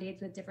going on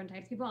dates with different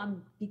types of people,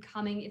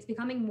 it's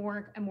becoming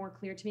more and more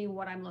clear to me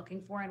what I'm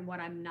looking for and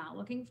what I'm not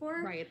looking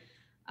for. Right.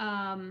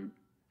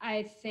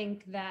 I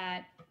think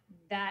that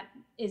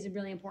is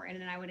really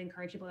important, and I would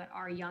encourage people that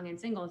are young and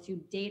single to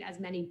date as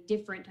many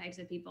different types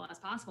of people as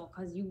possible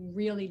because you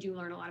really do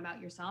learn a lot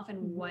about yourself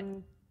and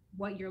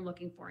what you're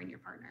looking for in your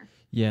partner.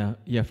 Yeah,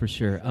 for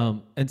sure.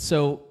 And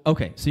so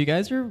you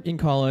guys are in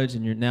college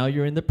and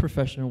you're in the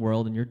professional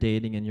world and you're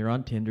dating and you're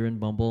on Tinder and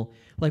Bumble.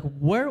 Like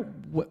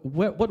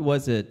what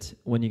was it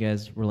when you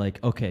guys were like,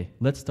 okay,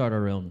 let's start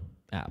our own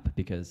app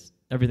because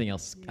everything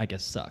else I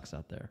guess sucks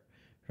out there,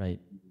 right?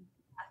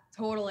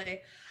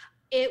 Totally.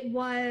 It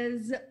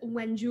was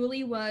when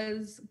Julie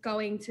was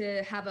going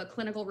to have a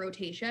clinical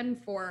rotation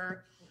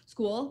for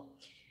school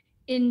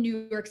in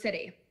New York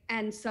City.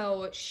 And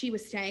so she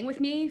was staying with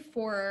me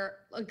for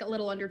like a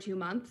little under 2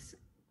 months.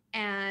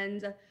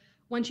 And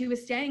when she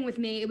was staying with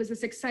me, it was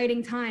this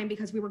exciting time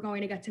because we were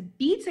going to get to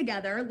be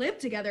together, live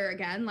together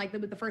again, like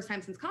the first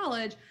time since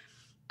college.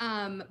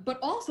 But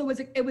also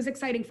it was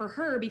exciting for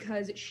her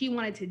because she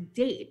wanted to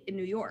date in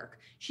New York.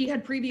 She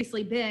had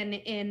previously been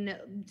in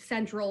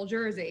central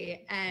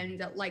Jersey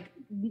and like,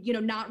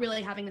 not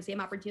really having the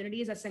same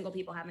opportunities as single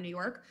people have in New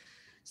York.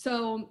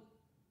 So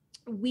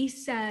we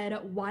said,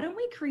 why don't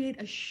we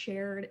create a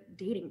shared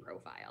dating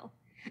profile?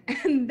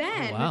 And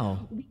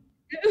then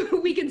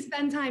we can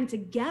spend time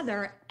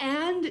together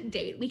and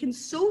date. We can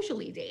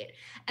socially date.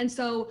 And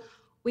so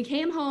we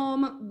came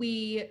home,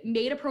 we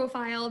made a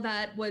profile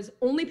that was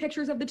only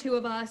pictures of the two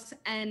of us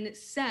and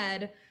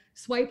said,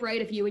 swipe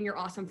right if you and your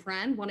awesome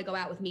friend want to go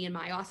out with me and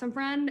my awesome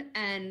friend.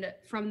 And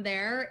from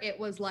there, it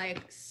was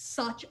like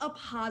such a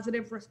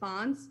positive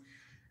response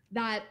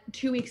that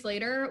 2 weeks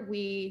later,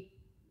 we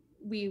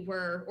we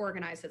were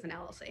organized as an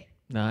LLC.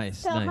 Nice.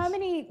 So how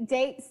many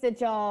dates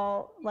did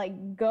y'all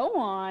like go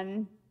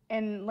on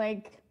and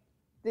like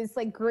this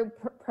like group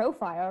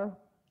profile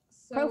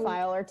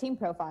or team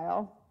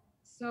profile?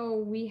 So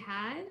we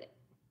had,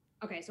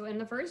 so in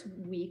the first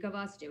week of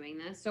us doing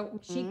this, so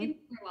she could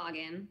log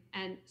in,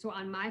 and so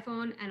on my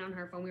phone and on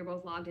her phone, we were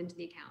both logged into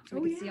the account, so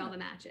we could see all the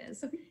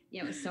matches.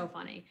 Yeah, it was so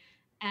funny.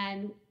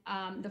 And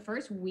the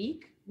first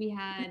week we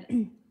had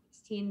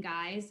 16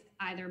 guys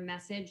either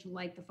message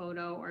like the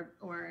photo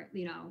or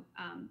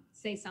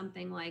say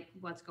something like,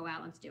 let's go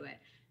out, let's do it.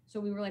 So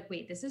we were like,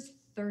 wait, this is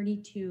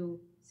 32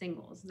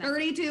 singles.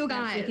 32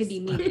 guys. We could be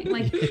meeting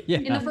like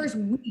in the first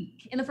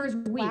week.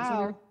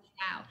 Wow.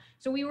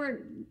 So we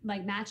were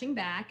like matching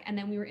back, and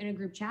then we were in a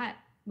group chat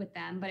with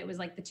them, but it was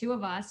like the two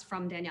of us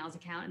from Danielle's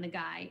account and the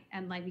guy,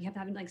 and like we kept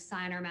having to like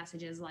sign our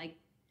messages like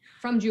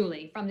from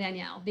Julie, from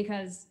Danielle,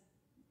 because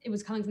it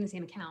was coming from the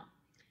same account.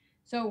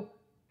 So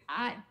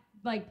I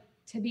like,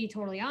 to be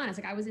totally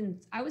honest, like I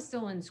was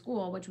still in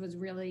school, which was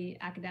really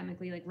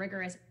academically like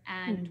rigorous,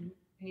 and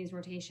these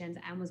rotations,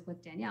 and was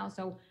with Danielle.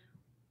 So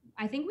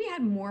I think we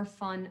had more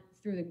fun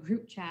through the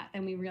group chat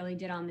than we really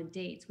did on the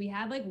dates. We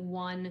had like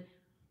one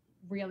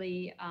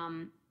really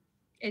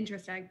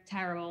interesting,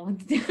 terrible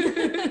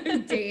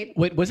date.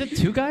 Wait, was it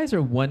 2 guys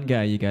or 1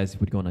 guy you guys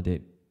would go on a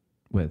date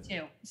with?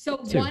 2. So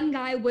 1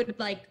 guy would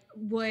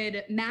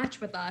match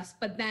with us,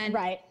 but then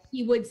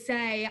he would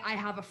say, I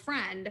have a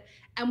friend,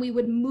 and we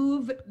would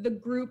move the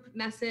group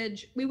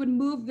message. We would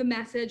move the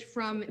message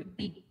from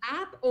the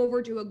app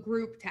over to a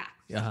group text.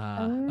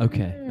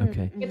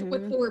 Okay.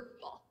 With 4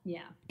 people.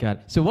 Yeah. Got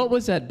it. So what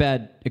was that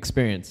bad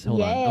experience?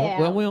 Hold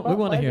on. We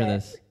want to hear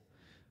this.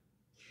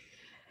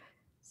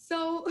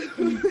 So,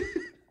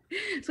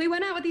 so we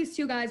went out with these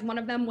 2 guys. One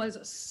of them was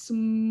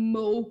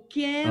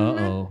smoking.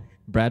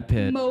 Brad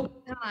Pitt.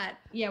 Smoke hot.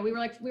 Yeah, we were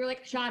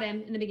like shot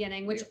him in the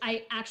beginning, which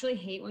I actually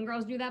hate when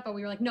girls do that, but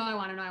we were like, no, I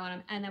want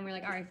him. And then we were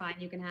like, all right, fine,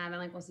 you can have him.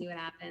 Like, we'll see what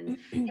happens.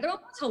 Everyone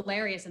was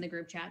hilarious in the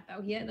group chat,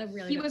 though.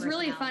 He was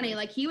really funny.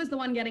 Like, he was the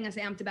one getting us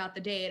amped about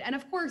the date. And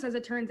of course, as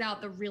it turns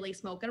out, the really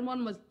smoking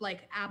one was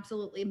like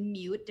absolutely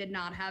mute, did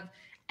not have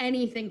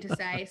anything to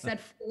say, said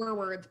 4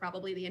 words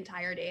probably the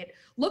entire date,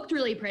 looked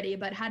really pretty,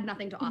 but had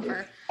nothing to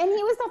offer. And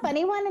he was the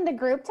funny one in the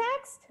group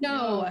text?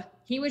 No,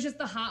 he was just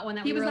the hot one.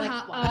 He was the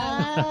hot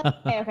one.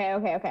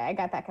 Okay. I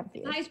got that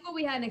confused. In high school,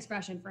 we had an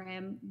expression for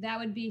him. That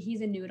would be,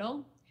 he's a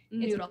noodle.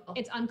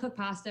 It's uncooked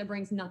pasta,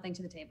 brings nothing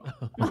to the table.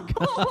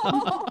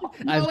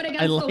 Throw it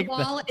against the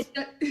wall.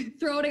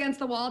 Throw it against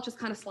the wall, it just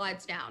kind of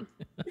slides down.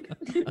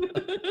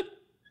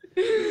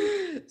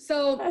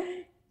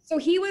 So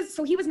he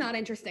was not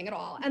interesting at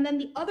all. And then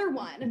the other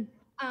one,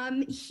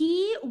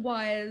 he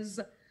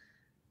was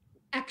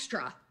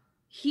extra.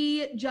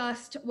 He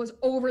just was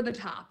over the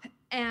top,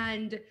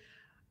 and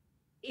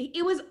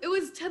it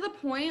was to the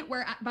point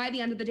where by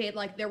the end of the day,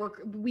 like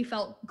we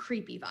felt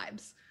creepy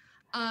vibes.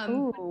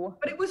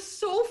 But it was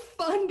so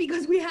fun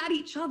because we had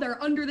each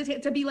other under the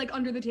table, to be like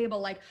under the table,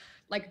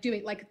 like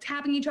doing like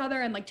tapping each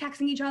other and like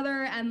texting each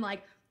other, and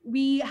like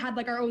we had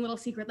like our own little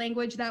secret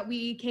language that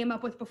we came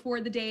up with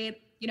before the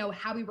date,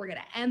 how we were going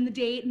to end the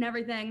date and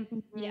everything.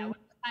 Yeah, when it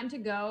was time to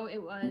go,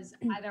 it was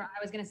either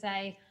I was going to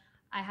say,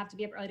 I have to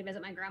be up early to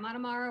visit my grandma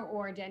tomorrow,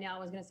 or Danielle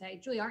was going to say,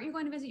 Julie, aren't you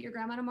going to visit your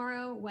grandma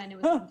tomorrow? When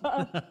it was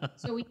time to go.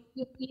 So we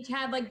each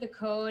had like the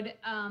code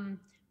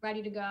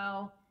ready to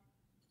go.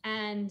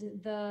 And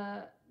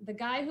the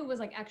guy who was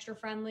like extra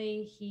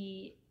friendly,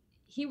 he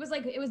was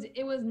like,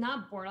 it was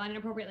not borderline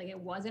inappropriate, like it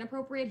was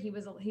inappropriate. He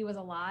was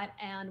a lot,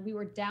 and we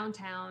were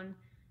downtown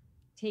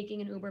taking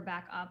an Uber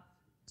back up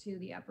to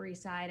the Upper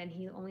East Side, and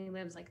he only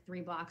lives like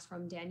 3 blocks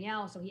from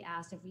Danielle, so he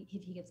asked if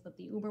he could split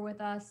the Uber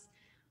with us,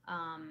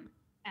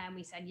 and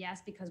we said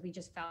yes, because we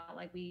just felt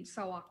like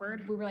so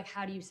awkward. We were like,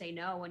 how do you say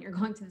no when you're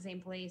going to the same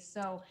place?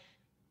 So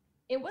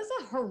it was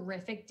a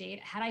horrific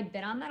date. Had I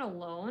been on that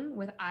alone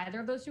with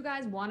either of those 2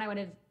 guys, one, I would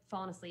have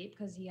fallen asleep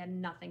because he had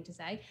nothing to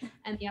say,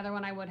 and the other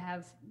one, I would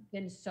have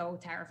been so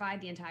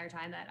terrified the entire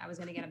time that I was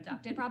going to get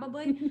abducted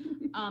probably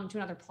to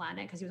another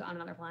planet, because he was on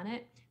another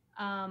planet.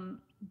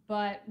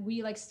 But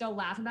we like still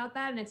laugh about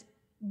that, and it's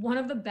one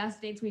of the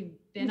best dates we've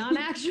been on,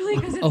 actually,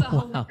 because it's a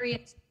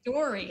hilarious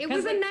story. It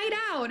was a night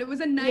out. It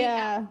was a night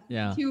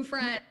out. 2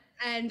 friends,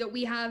 and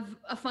we have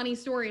a funny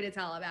story to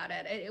tell about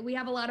it. We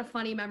have a lot of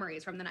funny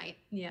memories from the night.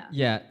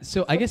 Yeah.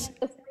 So I guess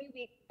the 3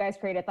 weeks you guys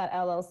created that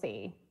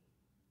LLC.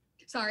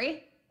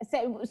 Sorry.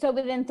 So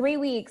within 3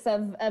 weeks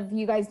of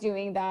you guys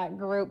doing that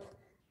group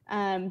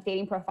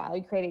dating profile,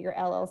 you created your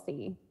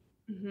LLC.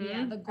 Mm-hmm.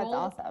 Yeah, that's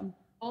awesome.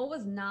 The goal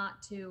was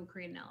not to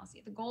create an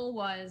LLC. The goal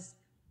was,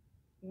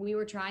 we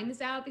were trying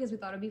this out because we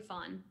thought it'd be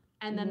fun.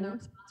 And then the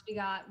response we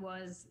got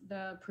was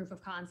the proof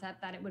of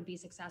concept that it would be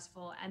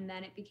successful. And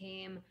then it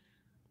became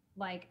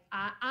like,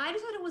 I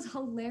just thought it was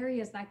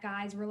hilarious that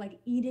guys were like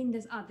eating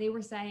this up. They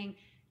were saying,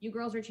 you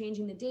girls are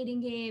changing the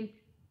dating game.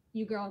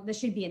 you girl, this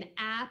should be an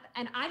app.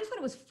 And I just thought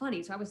it was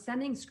funny. So I was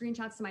sending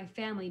screenshots to my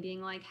family being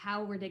like,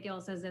 how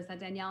ridiculous is this that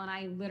Danielle and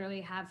I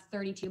literally have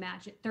 32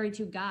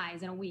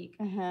 guys in a week.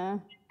 My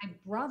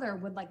brother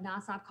would like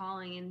not stop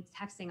calling and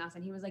texting us.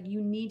 And he was like,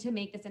 you need to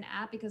make this an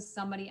app because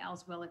somebody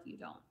else will if you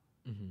don't.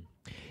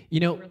 You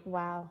know,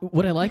 wow.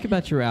 What I like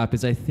about your app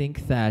is I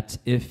think that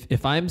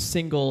if I'm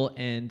single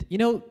and, you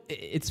know,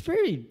 it's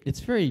very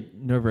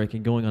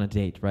nerve-wracking going on a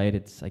date, right?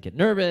 I get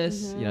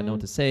nervous, you don't know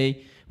what to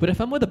say. But if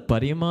I'm with a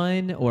buddy of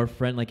mine or a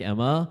friend like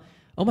Emma,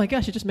 oh my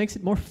gosh, it just makes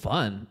it more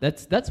fun.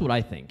 That's what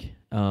I think.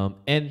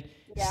 And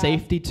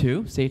safety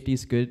too. Safety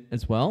is good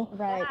as well.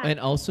 Right. And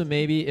also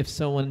maybe if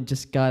someone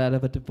just got out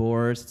of a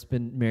divorce, it's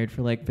been married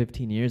for like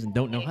 15 years and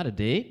don't know how to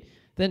date,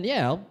 then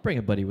yeah, I'll bring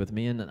a buddy with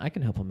me and I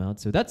can help them out.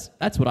 So that's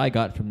what I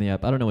got from the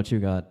app. I don't know what you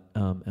got,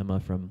 Emma,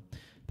 from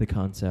the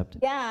concept.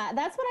 Yeah,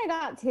 that's what I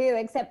got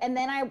too. And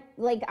then I'm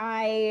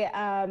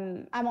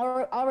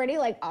already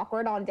like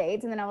awkward on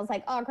dates, and then I was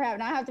like, oh crap,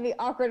 now I have to be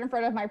awkward in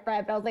front of my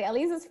friend. But I was like, at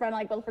least this friend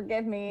like will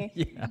forgive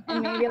me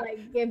and maybe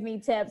like give me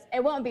tips.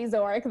 It won't be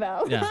Zorric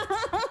though. Yeah,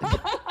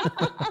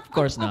 of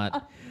course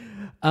not.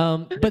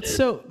 But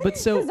so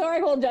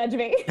Zorric will judge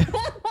me.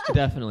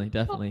 Definitely.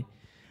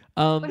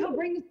 But he'll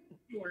bring the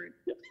sword.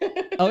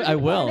 Oh, I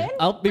will.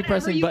 Pardon? to be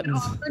pressing buttons.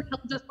 Offer,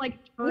 he'll just like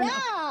turn Yeah,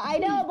 I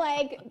know.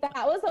 Like that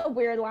was a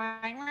weird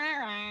line.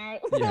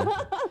 Yeah.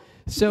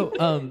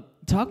 So,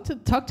 talk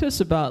to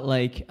us about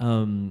like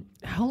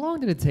how long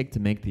did it take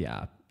to make the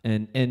app?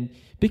 And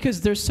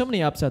because there's so many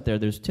apps out there.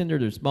 There's Tinder,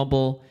 there's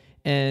Bumble,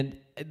 and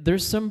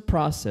there's some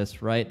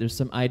process, right? There's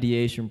some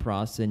ideation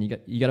process, and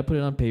you got to put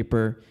it on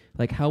paper.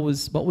 Like,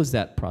 what was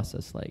that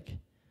process like?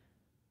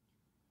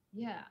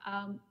 Yeah.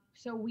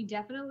 So we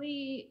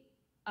definitely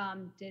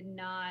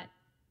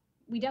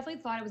we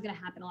definitely thought it was going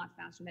to happen a lot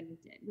faster than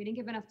it did. We didn't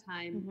give enough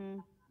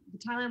time. The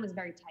timeline was a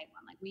very tight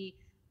one. Like we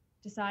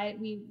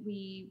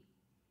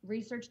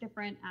researched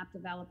different app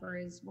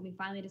developers. When we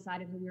finally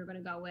decided who we were going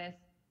to go with,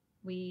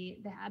 they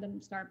had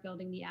them start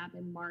building the app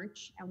in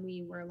March, and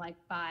we were like,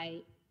 by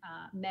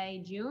May,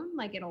 June,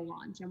 like it'll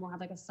launch, and we'll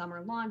have like a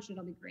summer launch.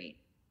 It'll be great.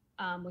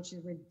 Which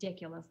is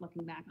ridiculous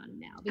looking back on it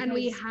now. And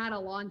we had a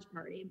launch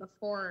party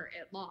before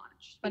it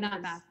launched. But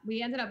not fast.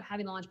 We ended up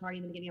having the launch party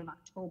in the beginning of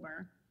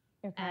October.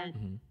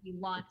 And we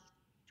launched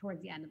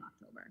towards the end of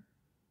October.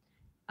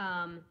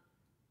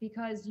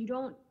 Because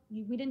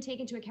we didn't take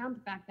into account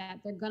the fact that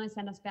they're going to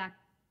send us back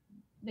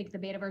like the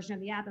beta version of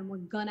the app, and we're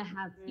going to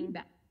have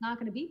feedback. It's not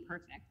going to be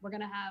perfect. We're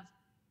going to have,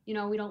 we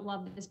don't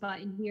love this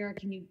button here.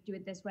 Can you do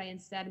it this way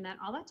instead? And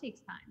all that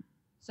takes time.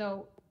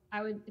 So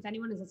if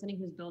anyone is listening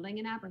who's building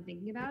an app or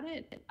thinking about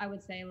it, I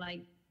would say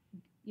like,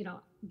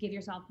 give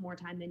yourself more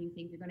time than you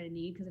think you're going to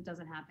need, because it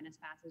doesn't happen as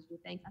fast as you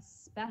think,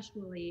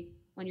 especially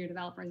when your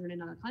developers are in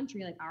another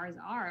country like ours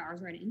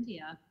are in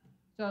India.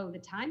 So the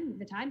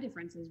time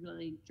difference is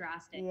really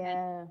drastic.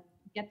 Yeah. And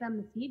get them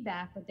the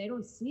feedback, but they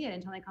don't see it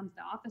until they come to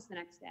the office the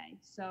next day.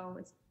 So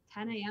it's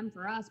 10 a.m.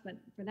 for us, but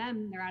for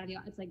them, they're out of the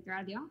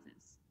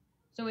office.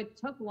 So it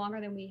took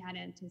longer than we had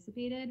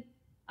anticipated.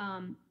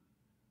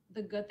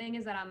 The good thing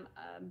is that I'm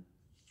a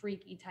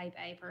freaky type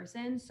A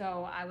person.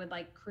 So I would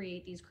like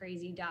create these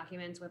crazy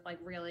documents with like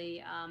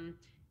really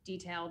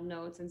detailed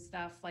notes and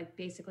stuff, like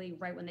basically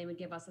right when they would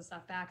give us the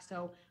stuff back.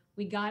 So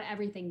we got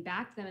everything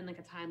back to them in like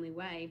a timely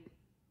way.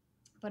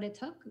 But it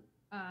took,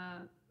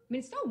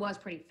 it still was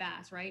pretty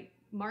fast, right?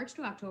 March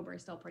to October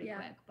is still pretty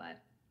quick, but.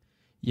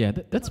 Yeah,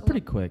 that's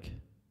pretty quick.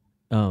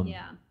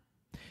 Yeah.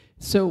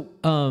 So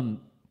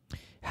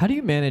how do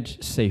you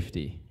manage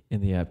safety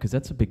in the app? Because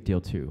that's a big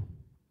deal too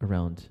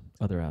around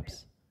other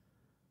apps.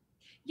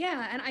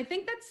 Yeah, and I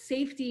think that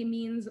safety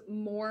means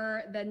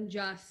more than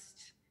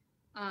just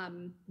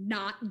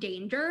not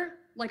danger.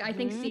 Like I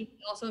think safety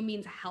also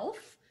means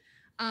health,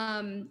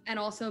 and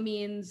also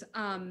means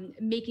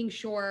making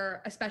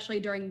sure, especially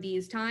during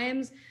these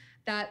times,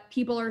 that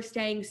people are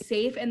staying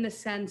safe in the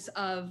sense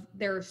of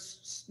they're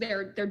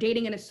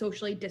dating in a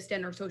socially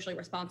distant or socially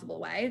responsible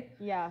way.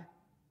 Yeah.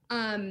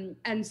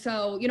 And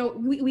so,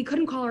 we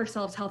couldn't call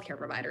ourselves healthcare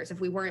providers if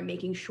we weren't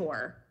making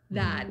sure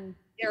that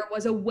there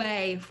was a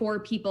way for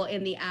people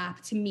in the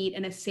app to meet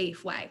in a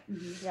safe way.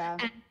 Yeah.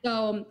 And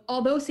so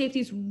although safety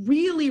is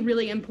really,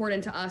 really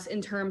important to us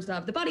in terms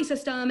of the buddy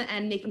system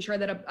and making sure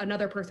that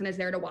another person is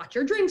there to watch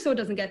your drink so it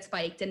doesn't get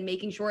spiked, and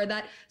making sure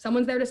that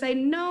someone's there to say,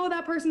 no,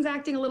 that person's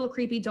acting a little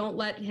creepy, don't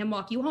let him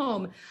walk you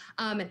home.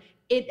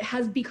 It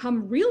has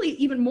become really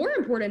even more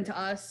important to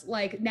us,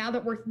 like now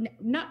that we're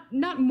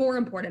not more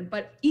important,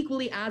 but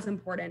equally as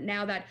important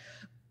now that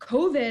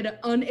COVID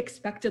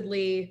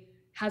unexpectedly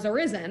has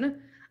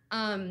arisen,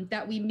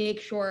 that we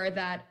make sure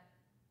that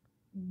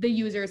the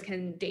users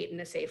can date in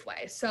a safe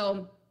way.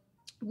 So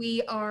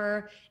we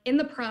are in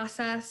the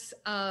process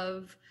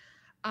of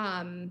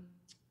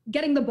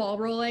getting the ball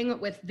rolling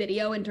with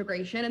video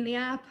integration in the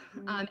app.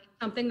 It's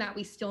something that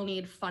we still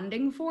need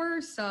funding for.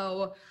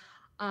 So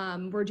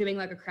we're doing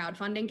like a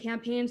crowdfunding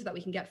campaign so that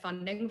we can get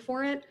funding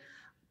for it.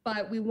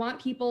 But we want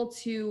people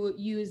to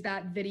use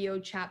that video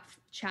chat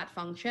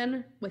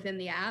function within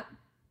the app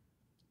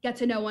get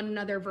to know one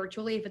another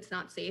virtually if it's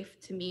not safe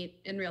to meet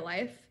in real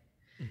life.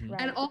 Mm-hmm.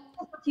 Right. And also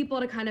for people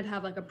to kind of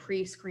have like a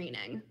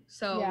pre-screening.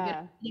 So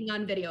getting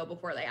on video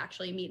before they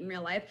actually meet in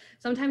real life.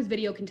 Sometimes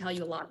video can tell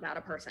you a lot about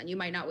a person. You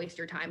might not waste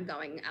your time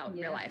going out in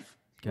real life.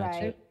 Gotcha.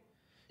 Right.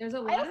 There's a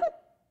lot of...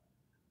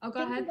 Oh,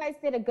 go ahead. You guys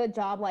did a good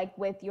job, like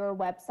with your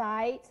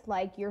website,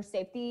 like your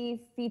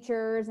safety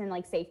features and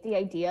like safety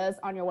ideas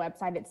on your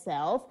website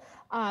itself.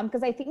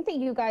 Because I think that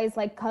you guys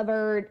like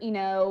covered, you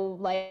know,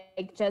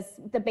 like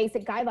just the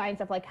basic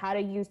guidelines of like how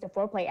to use the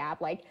Fourplay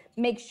app. Like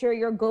make sure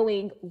you're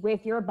going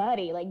with your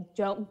buddy. Like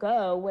don't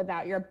go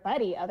without your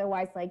buddy.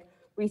 Otherwise, like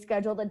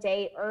reschedule the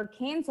date or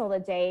cancel the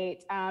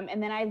date.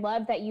 And then I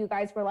love that you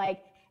guys were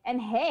like,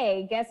 and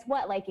hey, guess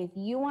what? Like if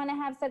you want to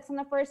have sex on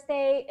the first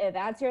date, if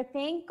that's your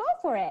thing, go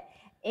for it.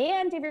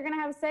 And if you're going to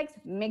have sex,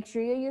 make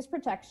sure you use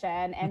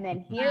protection. And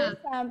then here's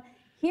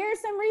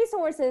some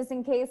resources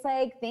in case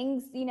like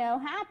things, you know,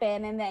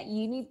 happen and that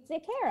you need to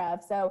take care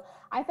of. So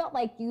I felt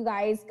like you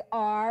guys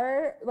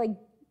are like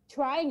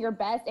trying your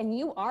best, and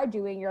you are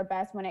doing your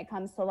best when it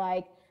comes to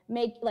like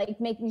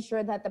making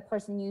sure that the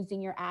person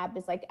using your app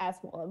is like as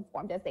well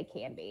informed as they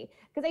can be.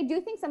 Because I do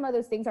think some of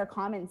those things are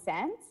common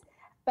sense,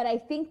 but I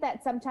think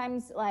that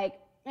sometimes like,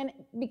 and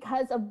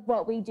because of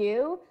what we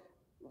do,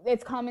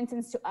 it's common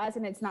sense to us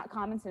and it's not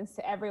common sense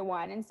to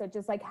everyone. And so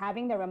just like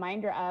having the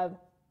reminder of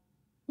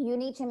you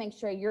need to make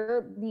sure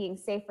you're being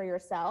safe for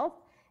yourself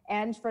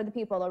and for the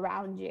people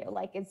around you.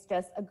 Like it's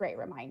just a great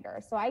reminder.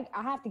 So I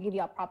have to give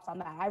you all props on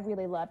that. I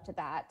really loved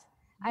that.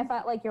 I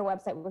felt like your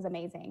website was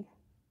amazing.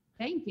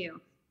 Thank you.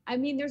 I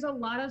mean, there's a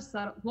lot of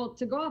subtle, well,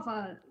 to go off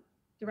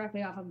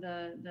directly off of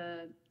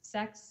the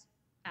sex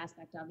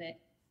aspect of it.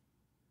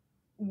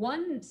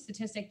 One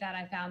statistic that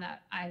I found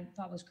that I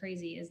thought was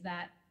crazy is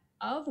that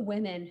of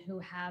women who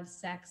have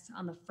sex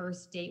on the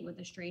first date with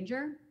a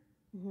stranger,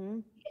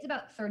 it's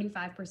about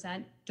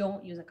 35%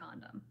 don't use a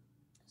condom.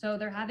 So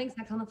they're having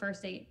sex on the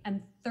first date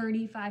and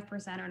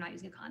 35% are not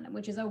using a condom,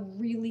 which is a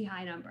really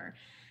high number.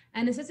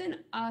 And this isn't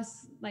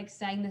us like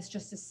saying this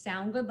just to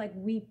sound good, like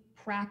we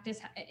practice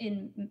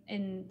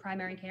in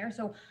primary care.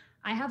 So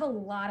I have a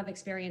lot of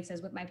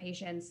experiences with my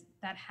patients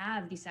that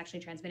have these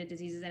sexually transmitted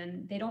diseases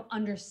and they don't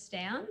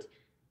understand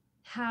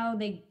how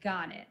they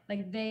got it.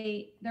 Like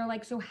they're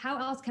like, so how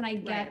else can I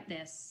get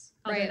this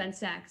other than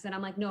sex? And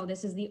I'm like, no,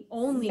 this is the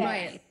only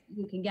way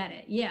you can get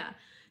it. Yeah.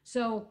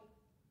 So,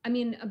 I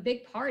mean, a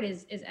big part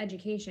is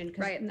education.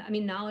 Because I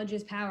mean, knowledge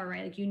is power,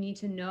 right? Like you need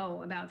to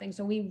know about things.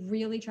 So we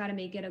really try to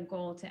make it a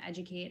goal to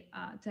educate,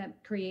 to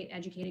create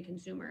educated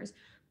consumers.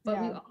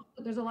 But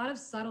there's a lot of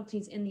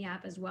subtleties in the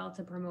app as well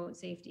to promote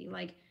safety.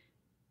 Like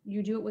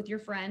you do it with your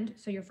friend,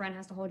 so your friend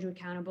has to hold you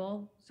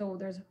accountable. So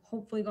there's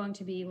hopefully going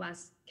to be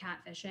less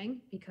catfishing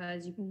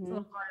because it's a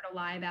little harder to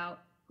lie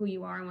about who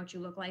you are and what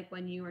you look like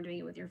when you are doing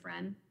it with your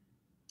friend.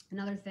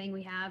 Another thing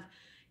we have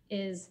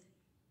is,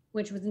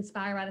 which was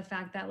inspired by the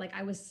fact that like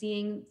I was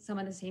seeing some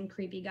of the same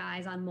creepy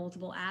guys on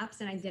multiple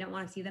apps and I didn't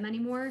want to see them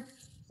anymore.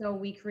 So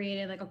we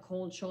created like a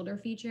cold shoulder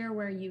feature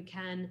where you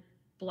can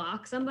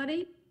block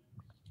somebody.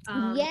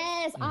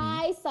 Yes,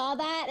 I saw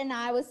that and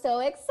I was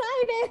so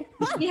excited.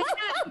 You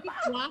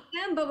can block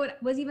them, but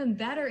what was even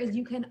better is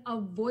you can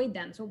avoid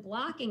them. So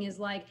blocking is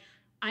like,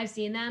 I've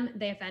seen them,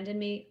 they offended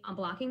me, I'm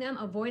blocking them.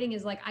 Avoiding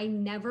is like, I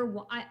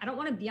don't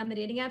want to be on the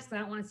dating apps because I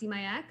don't want to see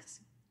my ex.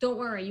 Don't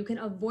worry, you can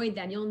avoid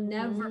them. You'll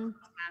never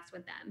cross paths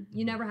with them.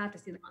 You never have to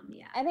see them on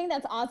the app. I think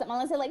that's awesome.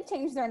 Unless they like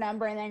change their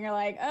number and then you're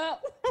like, oh.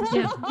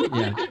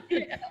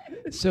 Yeah.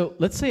 So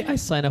let's say I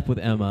sign up with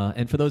Emma,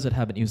 and for those that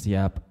haven't used the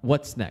app,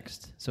 what's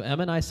next? So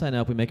Emma and I sign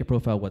up, we make a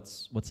profile.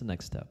 What's the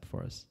next step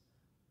for us?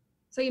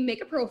 So you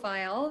make a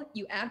profile,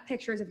 you add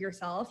pictures of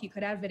yourself, you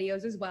could add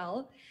videos as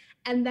well,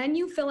 and then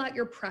you fill out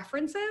your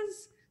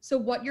preferences. So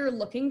what you're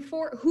looking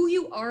for, who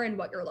you are and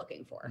what you're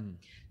looking for.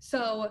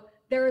 So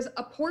there's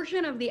a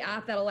portion of the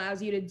app that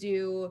allows you to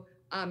do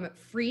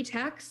free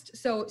text.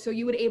 So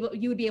you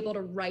would be able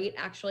to write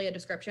actually a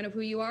description of who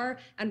you are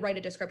and write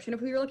a description of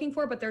who you're looking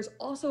for. But there's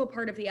also a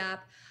part of the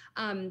app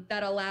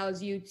that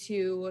allows you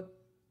to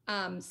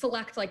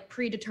select like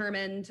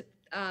predetermined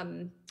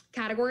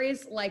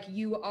categories, like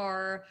you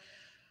are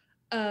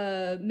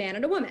a man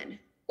and a woman,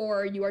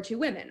 or you are two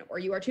women, or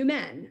you are two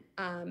men,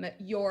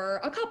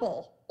 you're a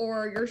couple,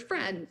 or you're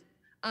friends.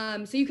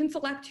 So you can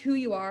select who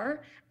you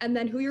are, and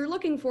then who you're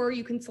looking for,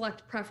 you can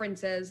select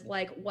preferences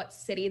like what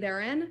city they're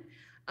in.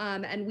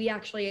 And we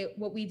actually,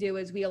 what we do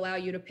is we allow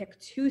you to pick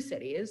 2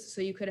 cities. So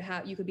you could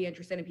be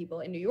interested in people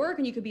in New York,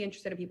 and you could be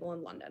interested in people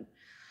in London.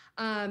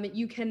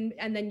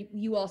 And then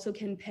you also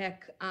can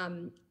pick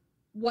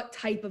what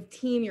type of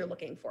team you're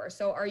looking for.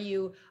 So are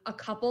you a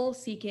couple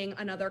seeking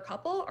another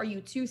couple? Are you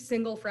 2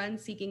 single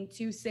friends seeking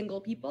 2 single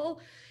people?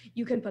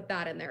 You can put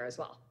that in there as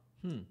well.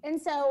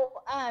 And so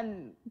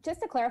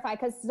just to clarify,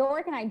 because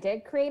Zorric and I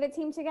did create a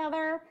team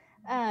together,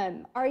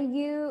 are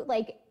you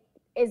like,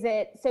 is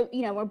it, so,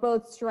 you know, we're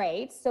both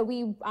straight,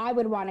 so I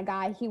would want a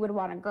guy, he would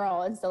want a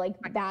girl, and so like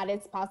that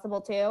is possible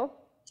too?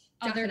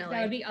 Definitely.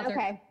 That would be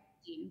other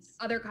teams.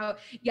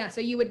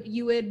 So you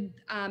would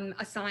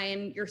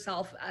assign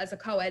yourself as a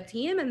co-ed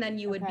team, and then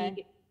you would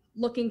be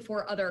looking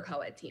for other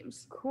co-ed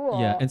teams.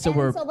 Cool. Yeah, and so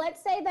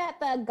let's say that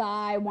the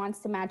guy wants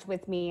to match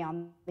with me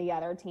on the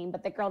other team,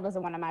 but the girl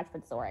doesn't want to match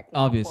with Zorric.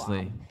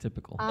 Obviously,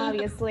 typical.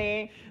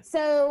 Obviously.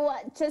 So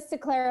just to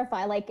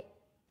clarify, like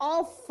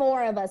all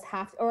four of us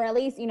have, or at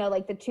least,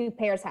 like the two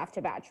pairs have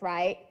to match,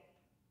 right?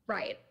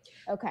 Right.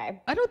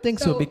 Okay. I don't think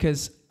so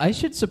because I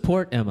should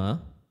support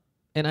Emma,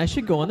 and I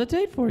should go on the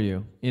date for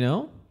you.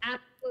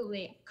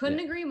 Absolutely. Couldn't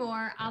agree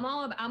more. I'm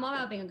all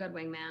about being a good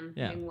wingman,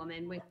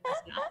 wingwoman. I'm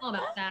all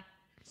about that.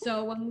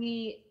 So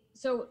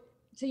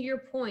to your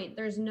point,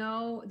 there's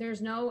no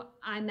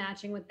I'm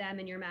matching with them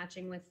and I'm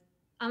matching with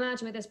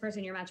this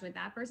person, you're matching with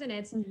that person.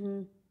 It's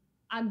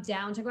I'm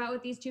down to go out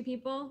with these two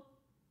people.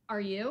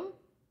 Are you?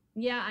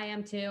 Yeah, I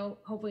am too.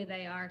 Hopefully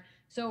they are.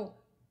 So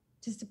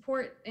to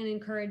support and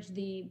encourage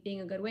the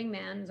being a good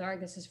wingman, Zorric,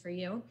 this is for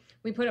you.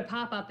 We put a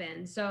pop-up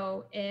in.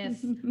 So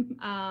if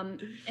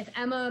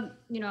Emma,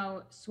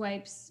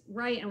 swipes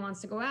right and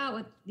wants to go out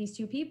with these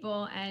two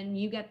people, and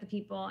you get the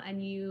people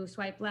and you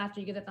swipe left or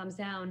you give the thumbs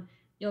down,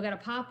 you'll get a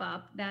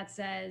pop-up that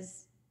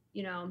says,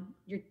 your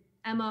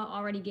Emma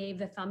already gave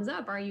the thumbs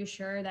up. Are you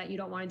sure that you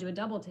don't want to do a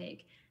double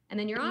take? And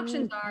then your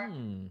options are,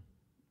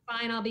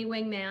 fine, I'll be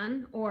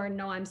wingman, or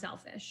no, I'm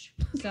selfish.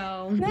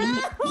 So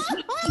I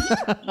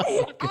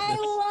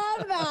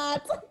love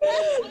that.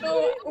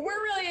 So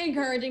we're really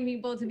encouraging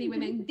people to be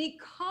women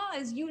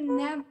because you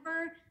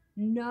never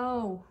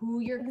know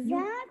who you're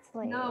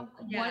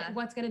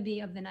what's going to be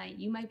of the night.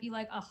 You might be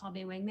like, oh, I'll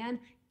be a wingman.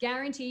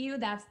 Guarantee you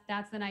that's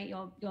the night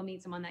you'll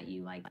meet someone that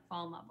you like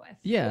fall in love with.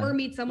 Yeah. Or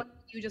meet someone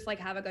you just like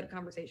have a good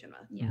conversation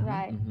with. Yeah.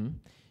 Right.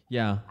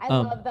 Yeah. I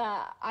love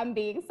that. I'm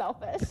being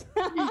selfish.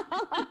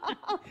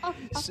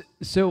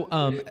 So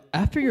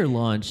after your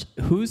launch,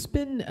 who's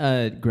been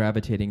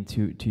gravitating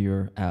to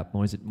your app?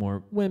 Is it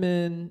more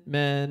women,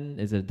 men?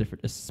 Is it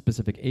a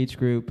specific age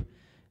group?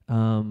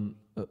 Who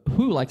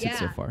likes it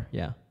so far?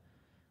 Yeah.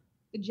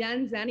 The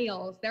Gen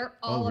Zennials, they're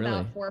all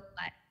about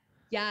foreplay.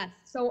 Yes.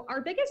 So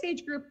our biggest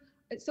age group,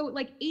 so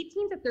like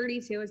 18 to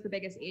 32 is the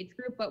biggest age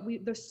group, but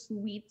the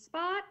sweet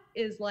spot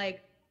is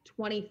like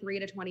 23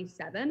 to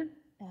 27.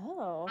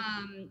 Oh.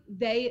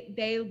 They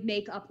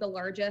make up the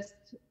largest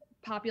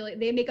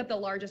they make up the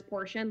largest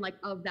portion like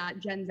of that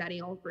Gen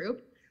Zennial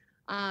group.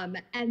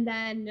 And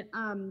then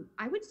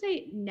I would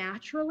say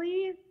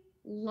naturally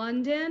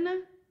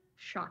London,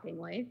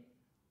 shockingly,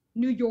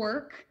 New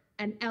York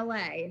and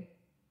LA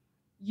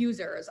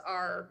users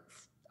are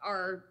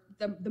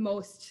the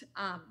most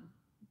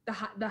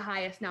the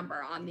highest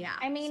number on the app.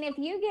 I mean, if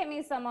you get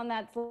me someone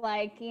that's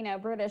like,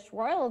 British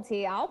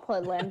royalty, I'll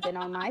put London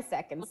on my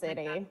second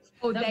city.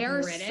 Oh, they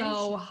are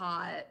so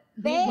hot.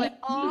 They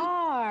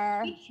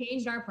are. We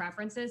changed our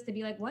preferences to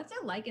be like, what's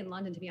it like in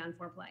London to be on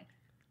Fourplay?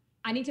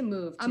 I need to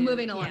move. I'm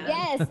moving to London.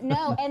 Yes,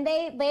 no, and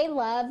they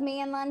love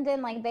me in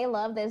London. Like they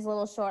love this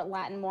little short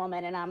Latin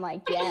woman, and I'm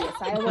like, yes,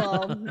 I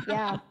will.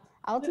 Yeah.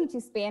 I'll teach you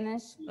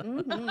Spanish. But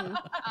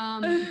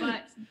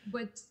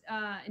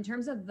in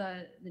terms of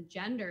the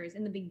genders,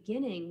 in the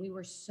beginning,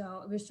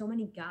 there's so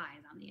many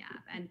guys on the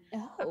app, and I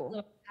was a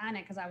little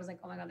panicked because I was like,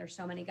 oh my god, there's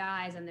so many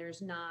guys and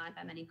there's not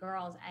that many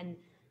girls, and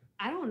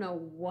I don't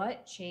know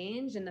what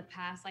changed in the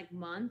past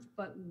month,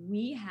 but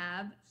we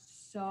have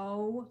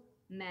so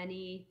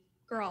many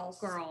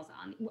girls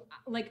on.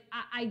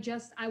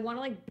 I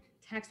want to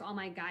text all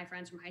my guy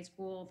friends from high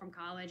school, from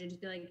college, and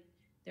just be like,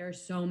 there are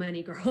so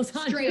many girls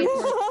on straight.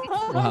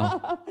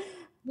 Wow.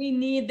 We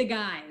need the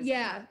guys.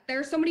 Yeah, there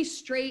are so many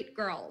straight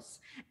girls,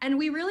 and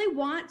we really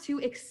want to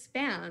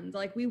expand.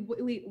 Like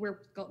we're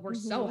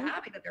so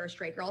happy that there are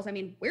straight girls. I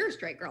mean, we're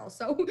straight girls,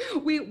 so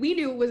we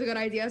knew it was a good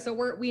idea. So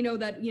we know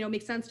that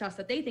makes sense to us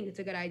that they think it's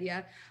a good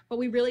idea. But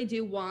we really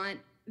do want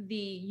the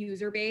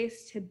user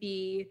base to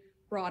be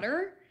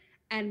broader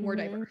and more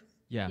diverse.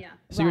 Yeah.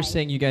 So you're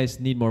saying you guys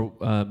need more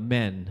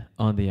men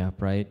on the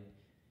app, right?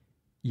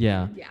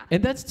 Yeah.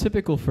 And that's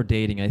typical for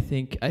dating. I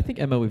think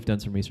Emma, we've done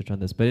some research on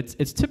this, but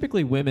it's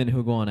typically women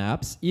who go on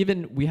apps.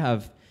 Even we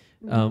have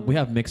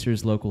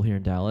mixers local here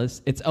in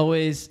Dallas. It's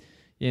always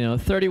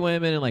 30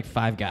 women and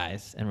 5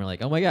 guys, and we're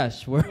like, oh my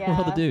gosh, where are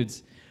all the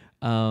dudes?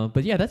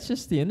 But yeah, that's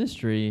just the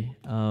industry.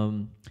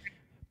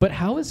 But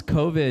how has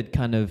COVID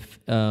kind of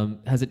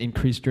has it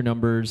increased your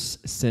numbers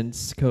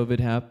since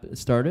COVID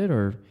started,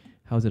 or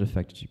how has it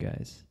affected you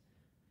guys?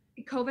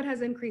 COVID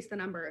has increased the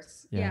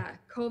numbers. Yeah.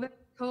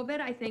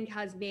 COVID, I think,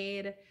 has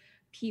made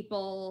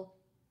people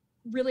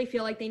really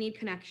feel like they need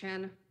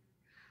connection.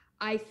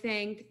 I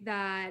think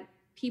that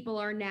people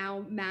are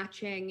now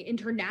matching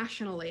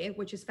internationally,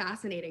 which is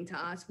fascinating to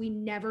us. We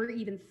never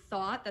even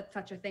thought that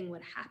such a thing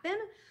would happen.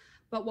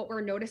 But what we're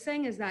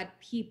noticing is that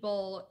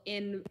people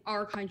in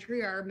our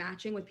country are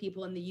matching with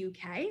people in the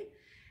UK.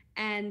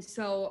 And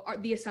so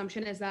the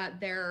assumption is that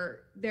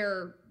they're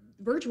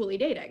virtually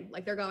dating,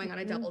 like they're going on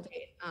a double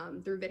date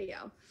through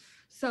video.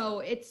 So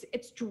it's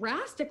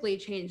drastically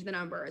changed the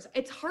numbers.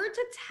 It's hard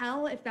to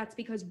tell if that's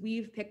because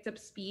we've picked up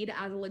speed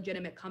as a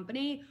legitimate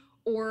company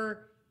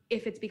or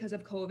if it's because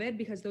of COVID,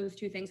 because those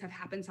two things have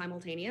happened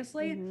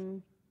simultaneously.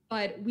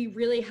 but we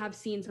really have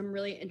seen some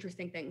really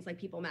interesting things like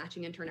people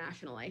matching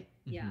internationally.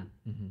 Yeah.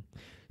 Mm-hmm.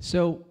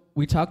 So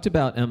we talked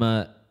about,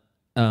 Emma,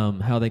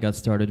 how they got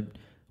started.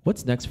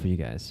 What's next for you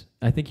guys?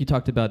 I think you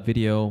talked about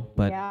video,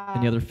 but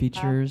any other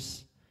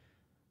features?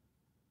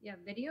 Yeah,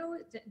 video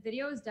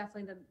is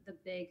definitely the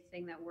big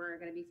thing that we're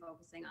going to be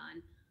focusing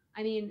on.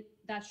 I mean,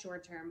 that's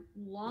short term.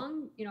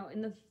 Long,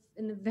 in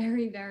the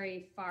very,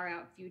 very far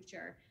out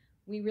future,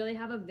 we really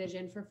have a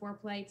vision for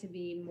Fourplay to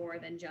be more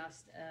than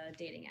just a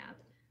dating app.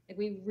 Like,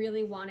 we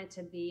really want it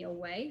to be a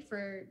way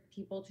for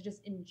people to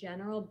just in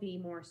general be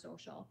more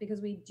social,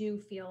 because we do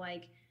feel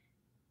like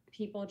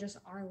people just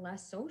are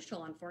less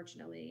social,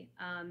 unfortunately.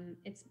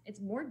 It's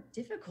more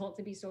difficult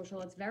to be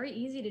social. It's very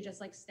easy to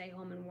just like stay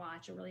home and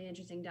watch a really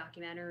interesting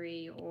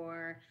documentary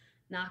or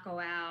not go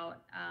out,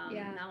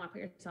 not want to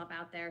put yourself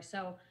out there.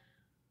 So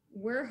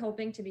we're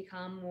hoping to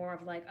become more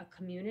of like a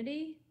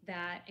community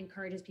that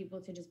encourages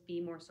people to just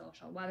be more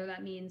social, whether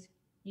that means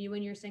you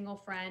and your single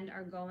friend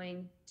are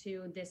going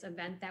to this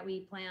event that we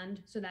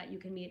planned so that you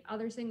can meet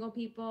other single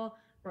people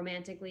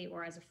romantically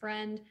or as a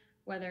friend,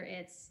 whether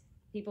it's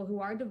people who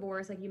are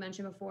divorced, like you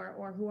mentioned before,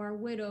 or who are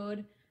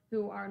widowed,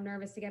 who are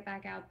nervous to get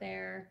back out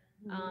there,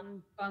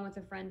 going with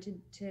a friend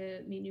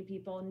to meet new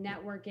people,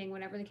 networking,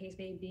 whatever the case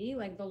may be.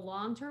 Like, the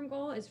long-term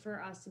goal is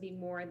for us to be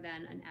more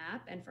than an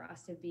app and for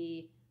us to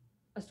be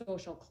a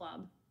social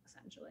club,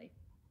 essentially.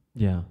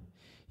 Yeah.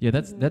 Yeah,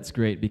 that's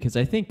great, because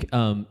I think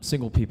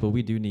single people,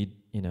 we do need,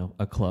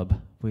 a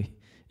club.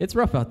 It's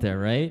rough out there,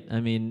 right? I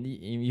mean,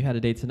 you had a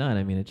date tonight.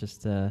 I mean, it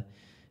just,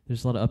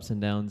 there's a lot of ups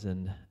and downs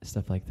and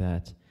stuff like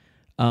that.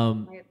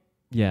 Right.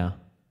 Yeah.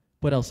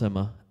 What else,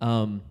 Emma?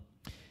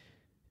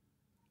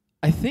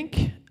 I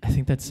think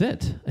that's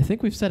it. I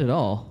think we've said it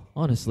all,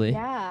 honestly.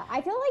 Yeah,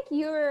 I feel like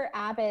your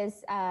app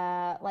is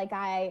like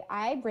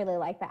I really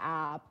like the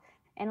app,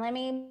 and let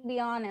me be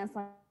honest,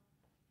 like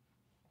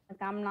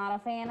I'm not a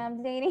fan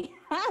of dating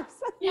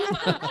apps,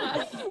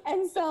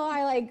 and so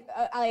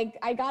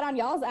I got on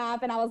y'all's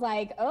app and I was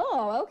like,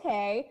 oh,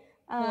 okay.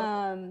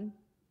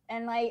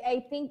 And like,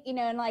 I think,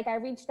 and like I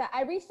reached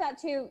out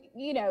to,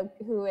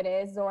 who it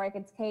is, Zorric,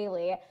 it's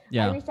Kaylee.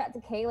 Yeah. I reached out to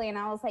Kaylee and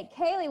I was like,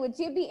 Kaylee, would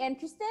you be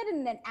interested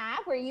in an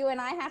app where you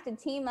and I have to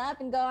team up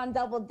and go on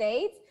double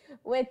dates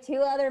with 2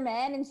 other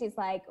men? And she's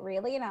like,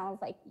 really? And I was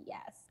like,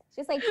 yes.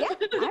 She's like, yeah,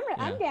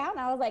 I'm down.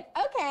 I was like,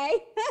 okay.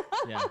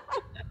 Yeah.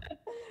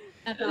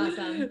 That's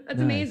awesome.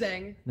 That's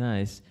amazing.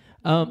 Nice.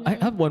 I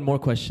have one more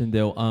question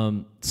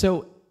though.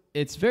 So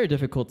it's very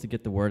difficult to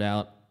get the word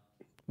out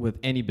with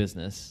any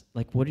business.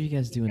 Like, what are you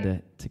guys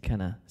doing to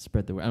kind of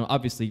spread the word?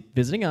 Obviously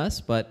visiting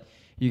us, but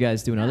you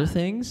guys doing other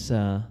things?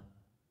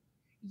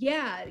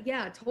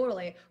 Yeah,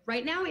 totally.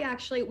 Right now,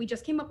 we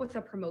just came up with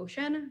a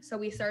promotion. So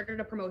we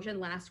started a promotion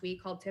last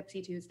week called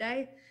Tipsy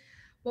Tuesday.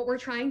 What we're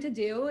trying to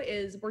do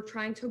is we're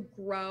trying to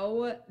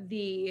grow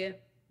the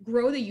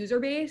user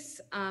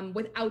base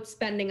without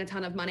spending a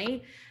ton of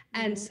money.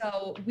 And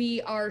so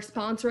we are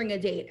sponsoring a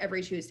date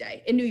every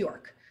Tuesday in New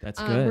York. That's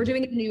good. We're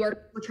doing it in New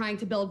York. We're trying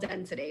to build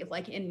density,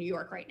 like in New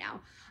York right now.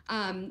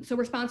 So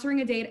we're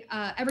sponsoring a date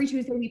every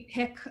Tuesday. We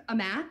pick a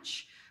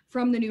match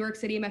from the New York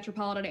City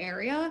metropolitan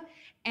area,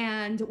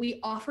 and we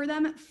offer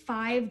them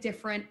 5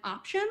 different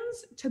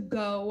options to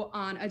go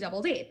on a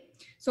double date.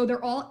 So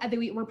they're all,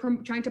 we're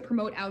trying to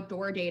promote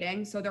outdoor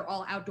dating. So they're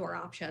all outdoor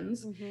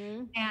options.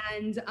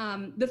 And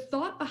the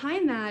thought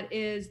behind that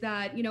is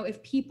that,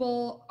 if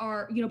people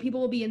are, people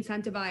will be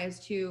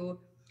incentivized to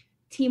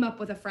team up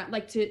with a friend,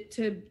 like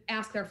to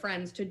ask their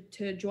friends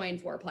to join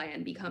Fourplay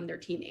and become their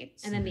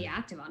teammates. And then be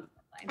active on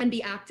Fourplay. And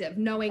be active,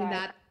 knowing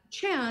that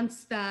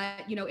chance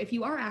that, if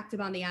you are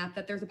active on the app,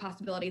 that there's a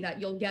possibility that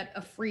you'll get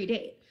a free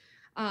date.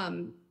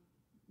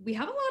 We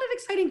have a lot of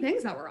exciting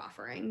things that we're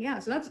offering. Yeah.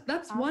 So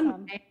that's awesome.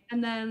 One way.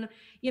 And then,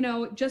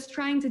 just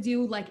trying to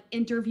do like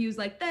interviews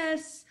like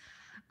this,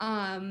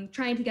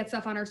 trying to get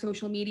stuff on our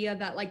social media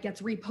that like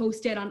gets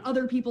reposted on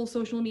other people's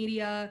social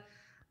media.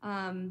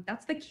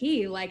 That's the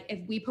key. Like, if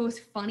we post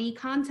funny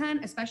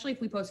content, especially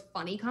if we post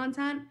funny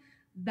content,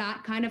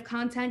 that kind of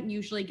content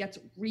usually gets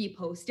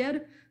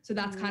reposted. So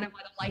that's kind of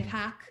like a life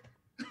hack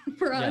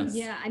for us.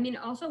 Yeah. I mean,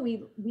 also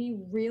we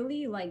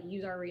really like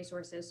use our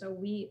resources. So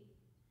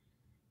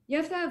you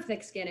have to have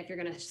thick skin if you're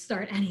going to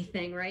start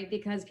anything, right?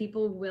 Because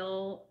people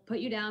will put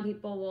you down.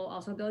 People will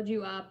also build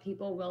you up.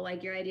 People will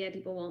like your idea.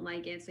 People won't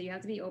like it. So you have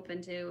to be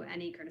open to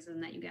any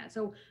criticism that you get.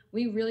 So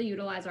we really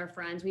utilize our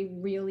friends. We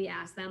really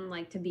ask them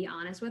like to be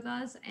honest with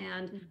us.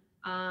 And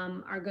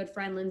our good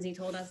friend Lindsay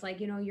told us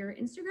like, your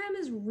Instagram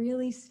is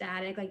really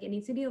static. Like, it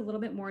needs to be a little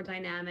bit more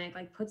dynamic.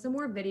 Like, put some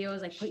more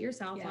videos, like put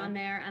yourself on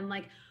there. And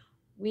like,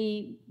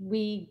 we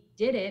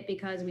did it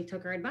because we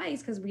took her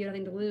advice because we had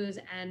nothing to lose,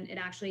 and it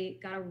actually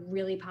got a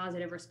really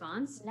positive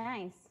response.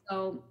 Nice.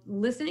 So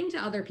listening to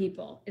other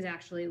people is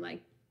actually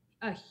like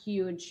a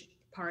huge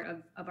part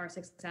of our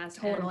success.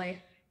 Totally. And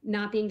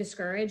not being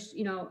discouraged.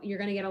 You're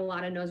going to get a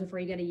lot of no's before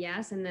you get a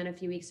yes. And then a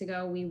few weeks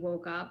ago, we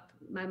woke up,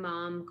 my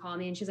mom called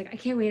me and she's like, I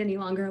can't wait any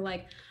longer.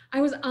 Like,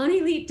 I was on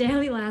Elite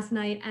Daily last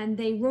night and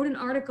they wrote an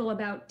article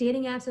about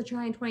dating apps to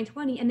try in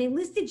 2020 and they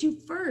listed you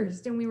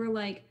first. And we were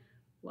like,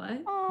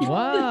 what?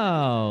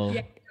 Wow.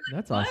 Yeah.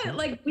 That's What? awesome.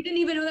 Like, we didn't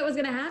even know that was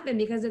going to happen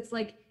because it's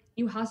like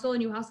you hustle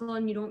and you hustle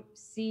and you don't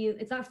see,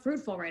 it's not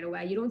fruitful right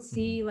away. You don't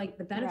see like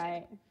the benefit.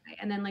 Right.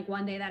 And then like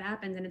one day that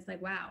happens and it's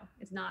like, wow,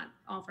 it's not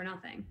all for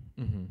nothing,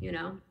 you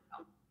know?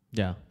 So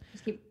Yeah.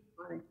 just keep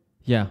going.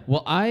 Yeah.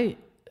 Well, I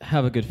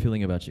have a good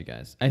feeling about you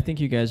guys. I think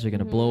you guys are going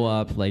to blow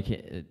up like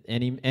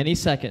any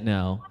second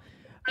now.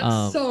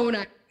 That's so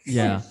nice.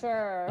 Yeah. For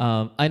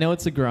sure. I know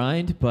it's a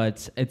grind,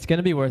 but it's going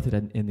to be worth it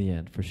in the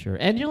end for sure.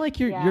 And you're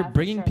Yeah, for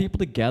bringing sure. people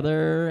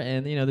together,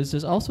 and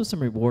there's also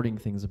some rewarding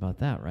things about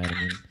that, right? I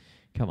mean,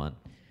 come on.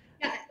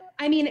 Yeah,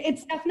 I mean,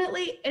 it's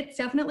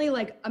definitely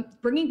like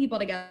bringing people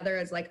together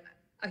is like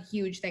a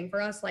huge thing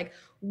for us. Like,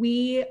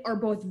 we are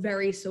both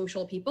very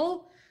social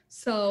people.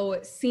 So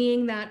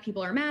seeing that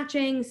people are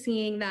matching,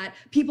 seeing that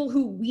people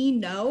who we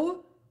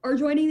know are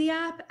joining the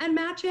app and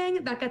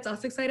matching, that gets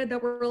us excited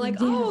that we're like,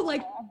 oh,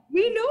 like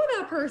we know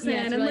that person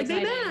Yeah, it's and really like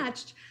they exciting.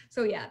 matched.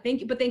 So yeah, thank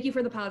you. But thank you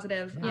for the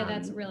positive. Yeah,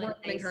 that's really word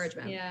of nice.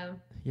 encouragement. Yeah.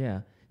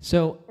 Yeah.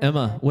 So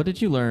Emma, what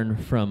did you learn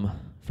from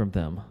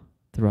them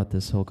throughout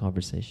this whole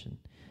conversation?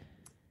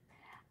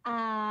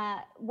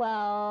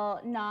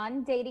 Well,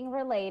 non-dating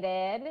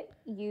related,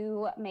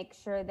 you make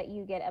sure that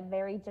you get a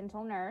very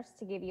gentle nurse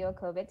to give you a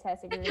COVID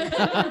test if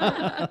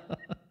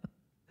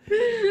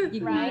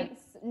you're right.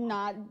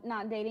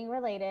 Not dating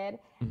related.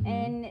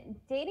 And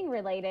dating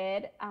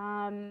related,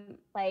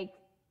 like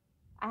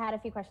I had a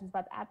few questions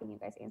about the app and you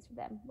guys answered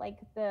them, like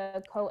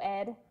the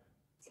co-ed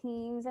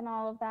teams and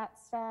all of that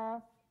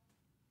stuff.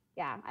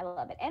 Yeah, I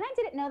love it. And I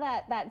didn't know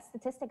that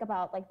statistic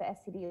about like the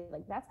STD,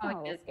 like that's kind of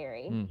a little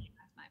scary.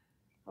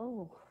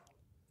 Oh,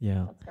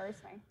 Yeah. that scares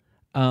me.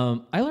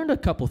 I learned a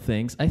couple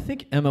things. I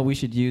think, Emma, we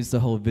should use the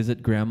whole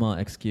visit grandma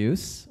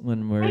excuse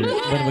when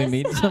we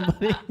meet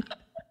somebody.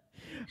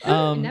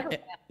 Never.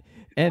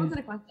 And Wasn't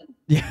a question.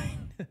 yeah,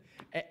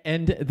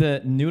 and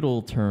the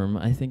noodle term.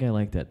 I think I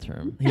like that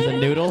term. He's a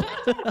noodle.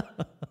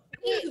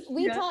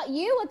 We taught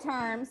you a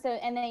term,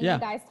 and then Yeah. you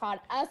guys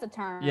taught us a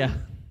term. Yeah.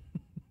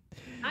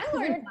 I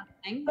learned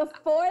something.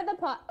 Before the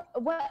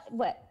what?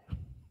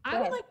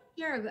 I would like to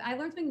share. I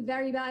learned something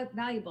very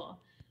valuable.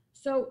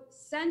 So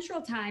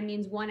Central Time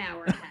means 1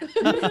 hour ahead.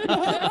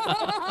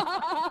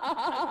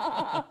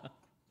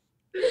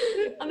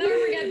 I'll never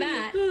forget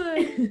that.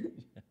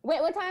 Wait,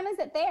 what time is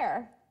it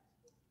there?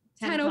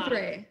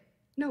 10:03.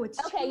 No, it's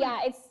Okay,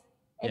 yeah, it's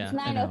Yeah,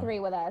 9:03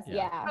 with us.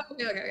 Yeah.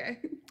 Yeah. Okay.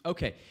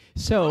 Okay.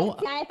 So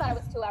I thought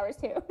it was 2 hours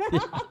too.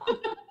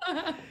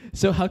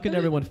 so how can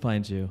everyone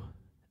find you?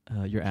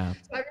 Your app.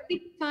 So everybody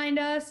can find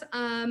us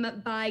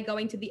by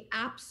going to the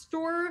App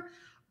Store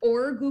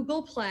or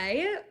Google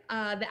Play.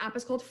 The app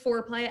is called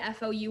Fourplay,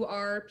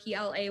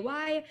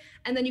 Fourplay,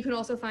 and then you can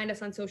also find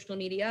us on social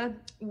media.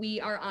 We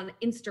are on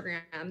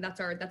Instagram. That's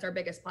our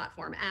biggest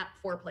platform, at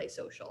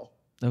fourplaysocial.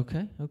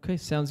 Okay.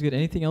 Sounds good.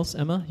 Anything else,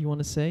 Emma, you want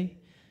to say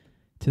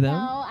to them?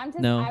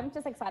 No, I'm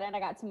just excited I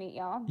got to meet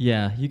y'all.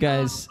 Yeah, you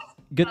guys,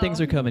 good things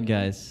are coming,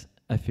 guys.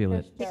 I feel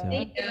it. sure. So.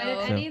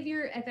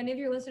 If any of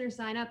your listeners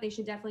sign up, they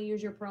should definitely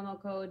use your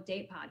promo code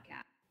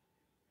DATEPODCAST.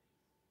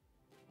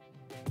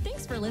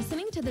 Thanks for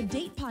listening to the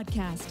Date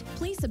Podcast.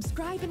 Please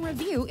subscribe and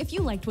review if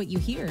you liked what you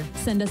hear.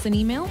 Send us an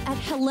email at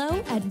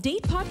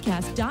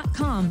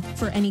hello@datepodcast.com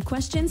for any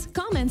questions,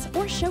 comments,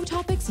 or show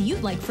topics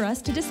you'd like for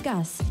us to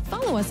discuss.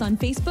 Follow us on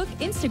Facebook,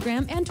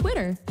 Instagram, and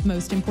Twitter.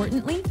 Most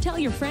importantly, tell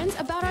your friends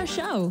about our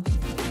show.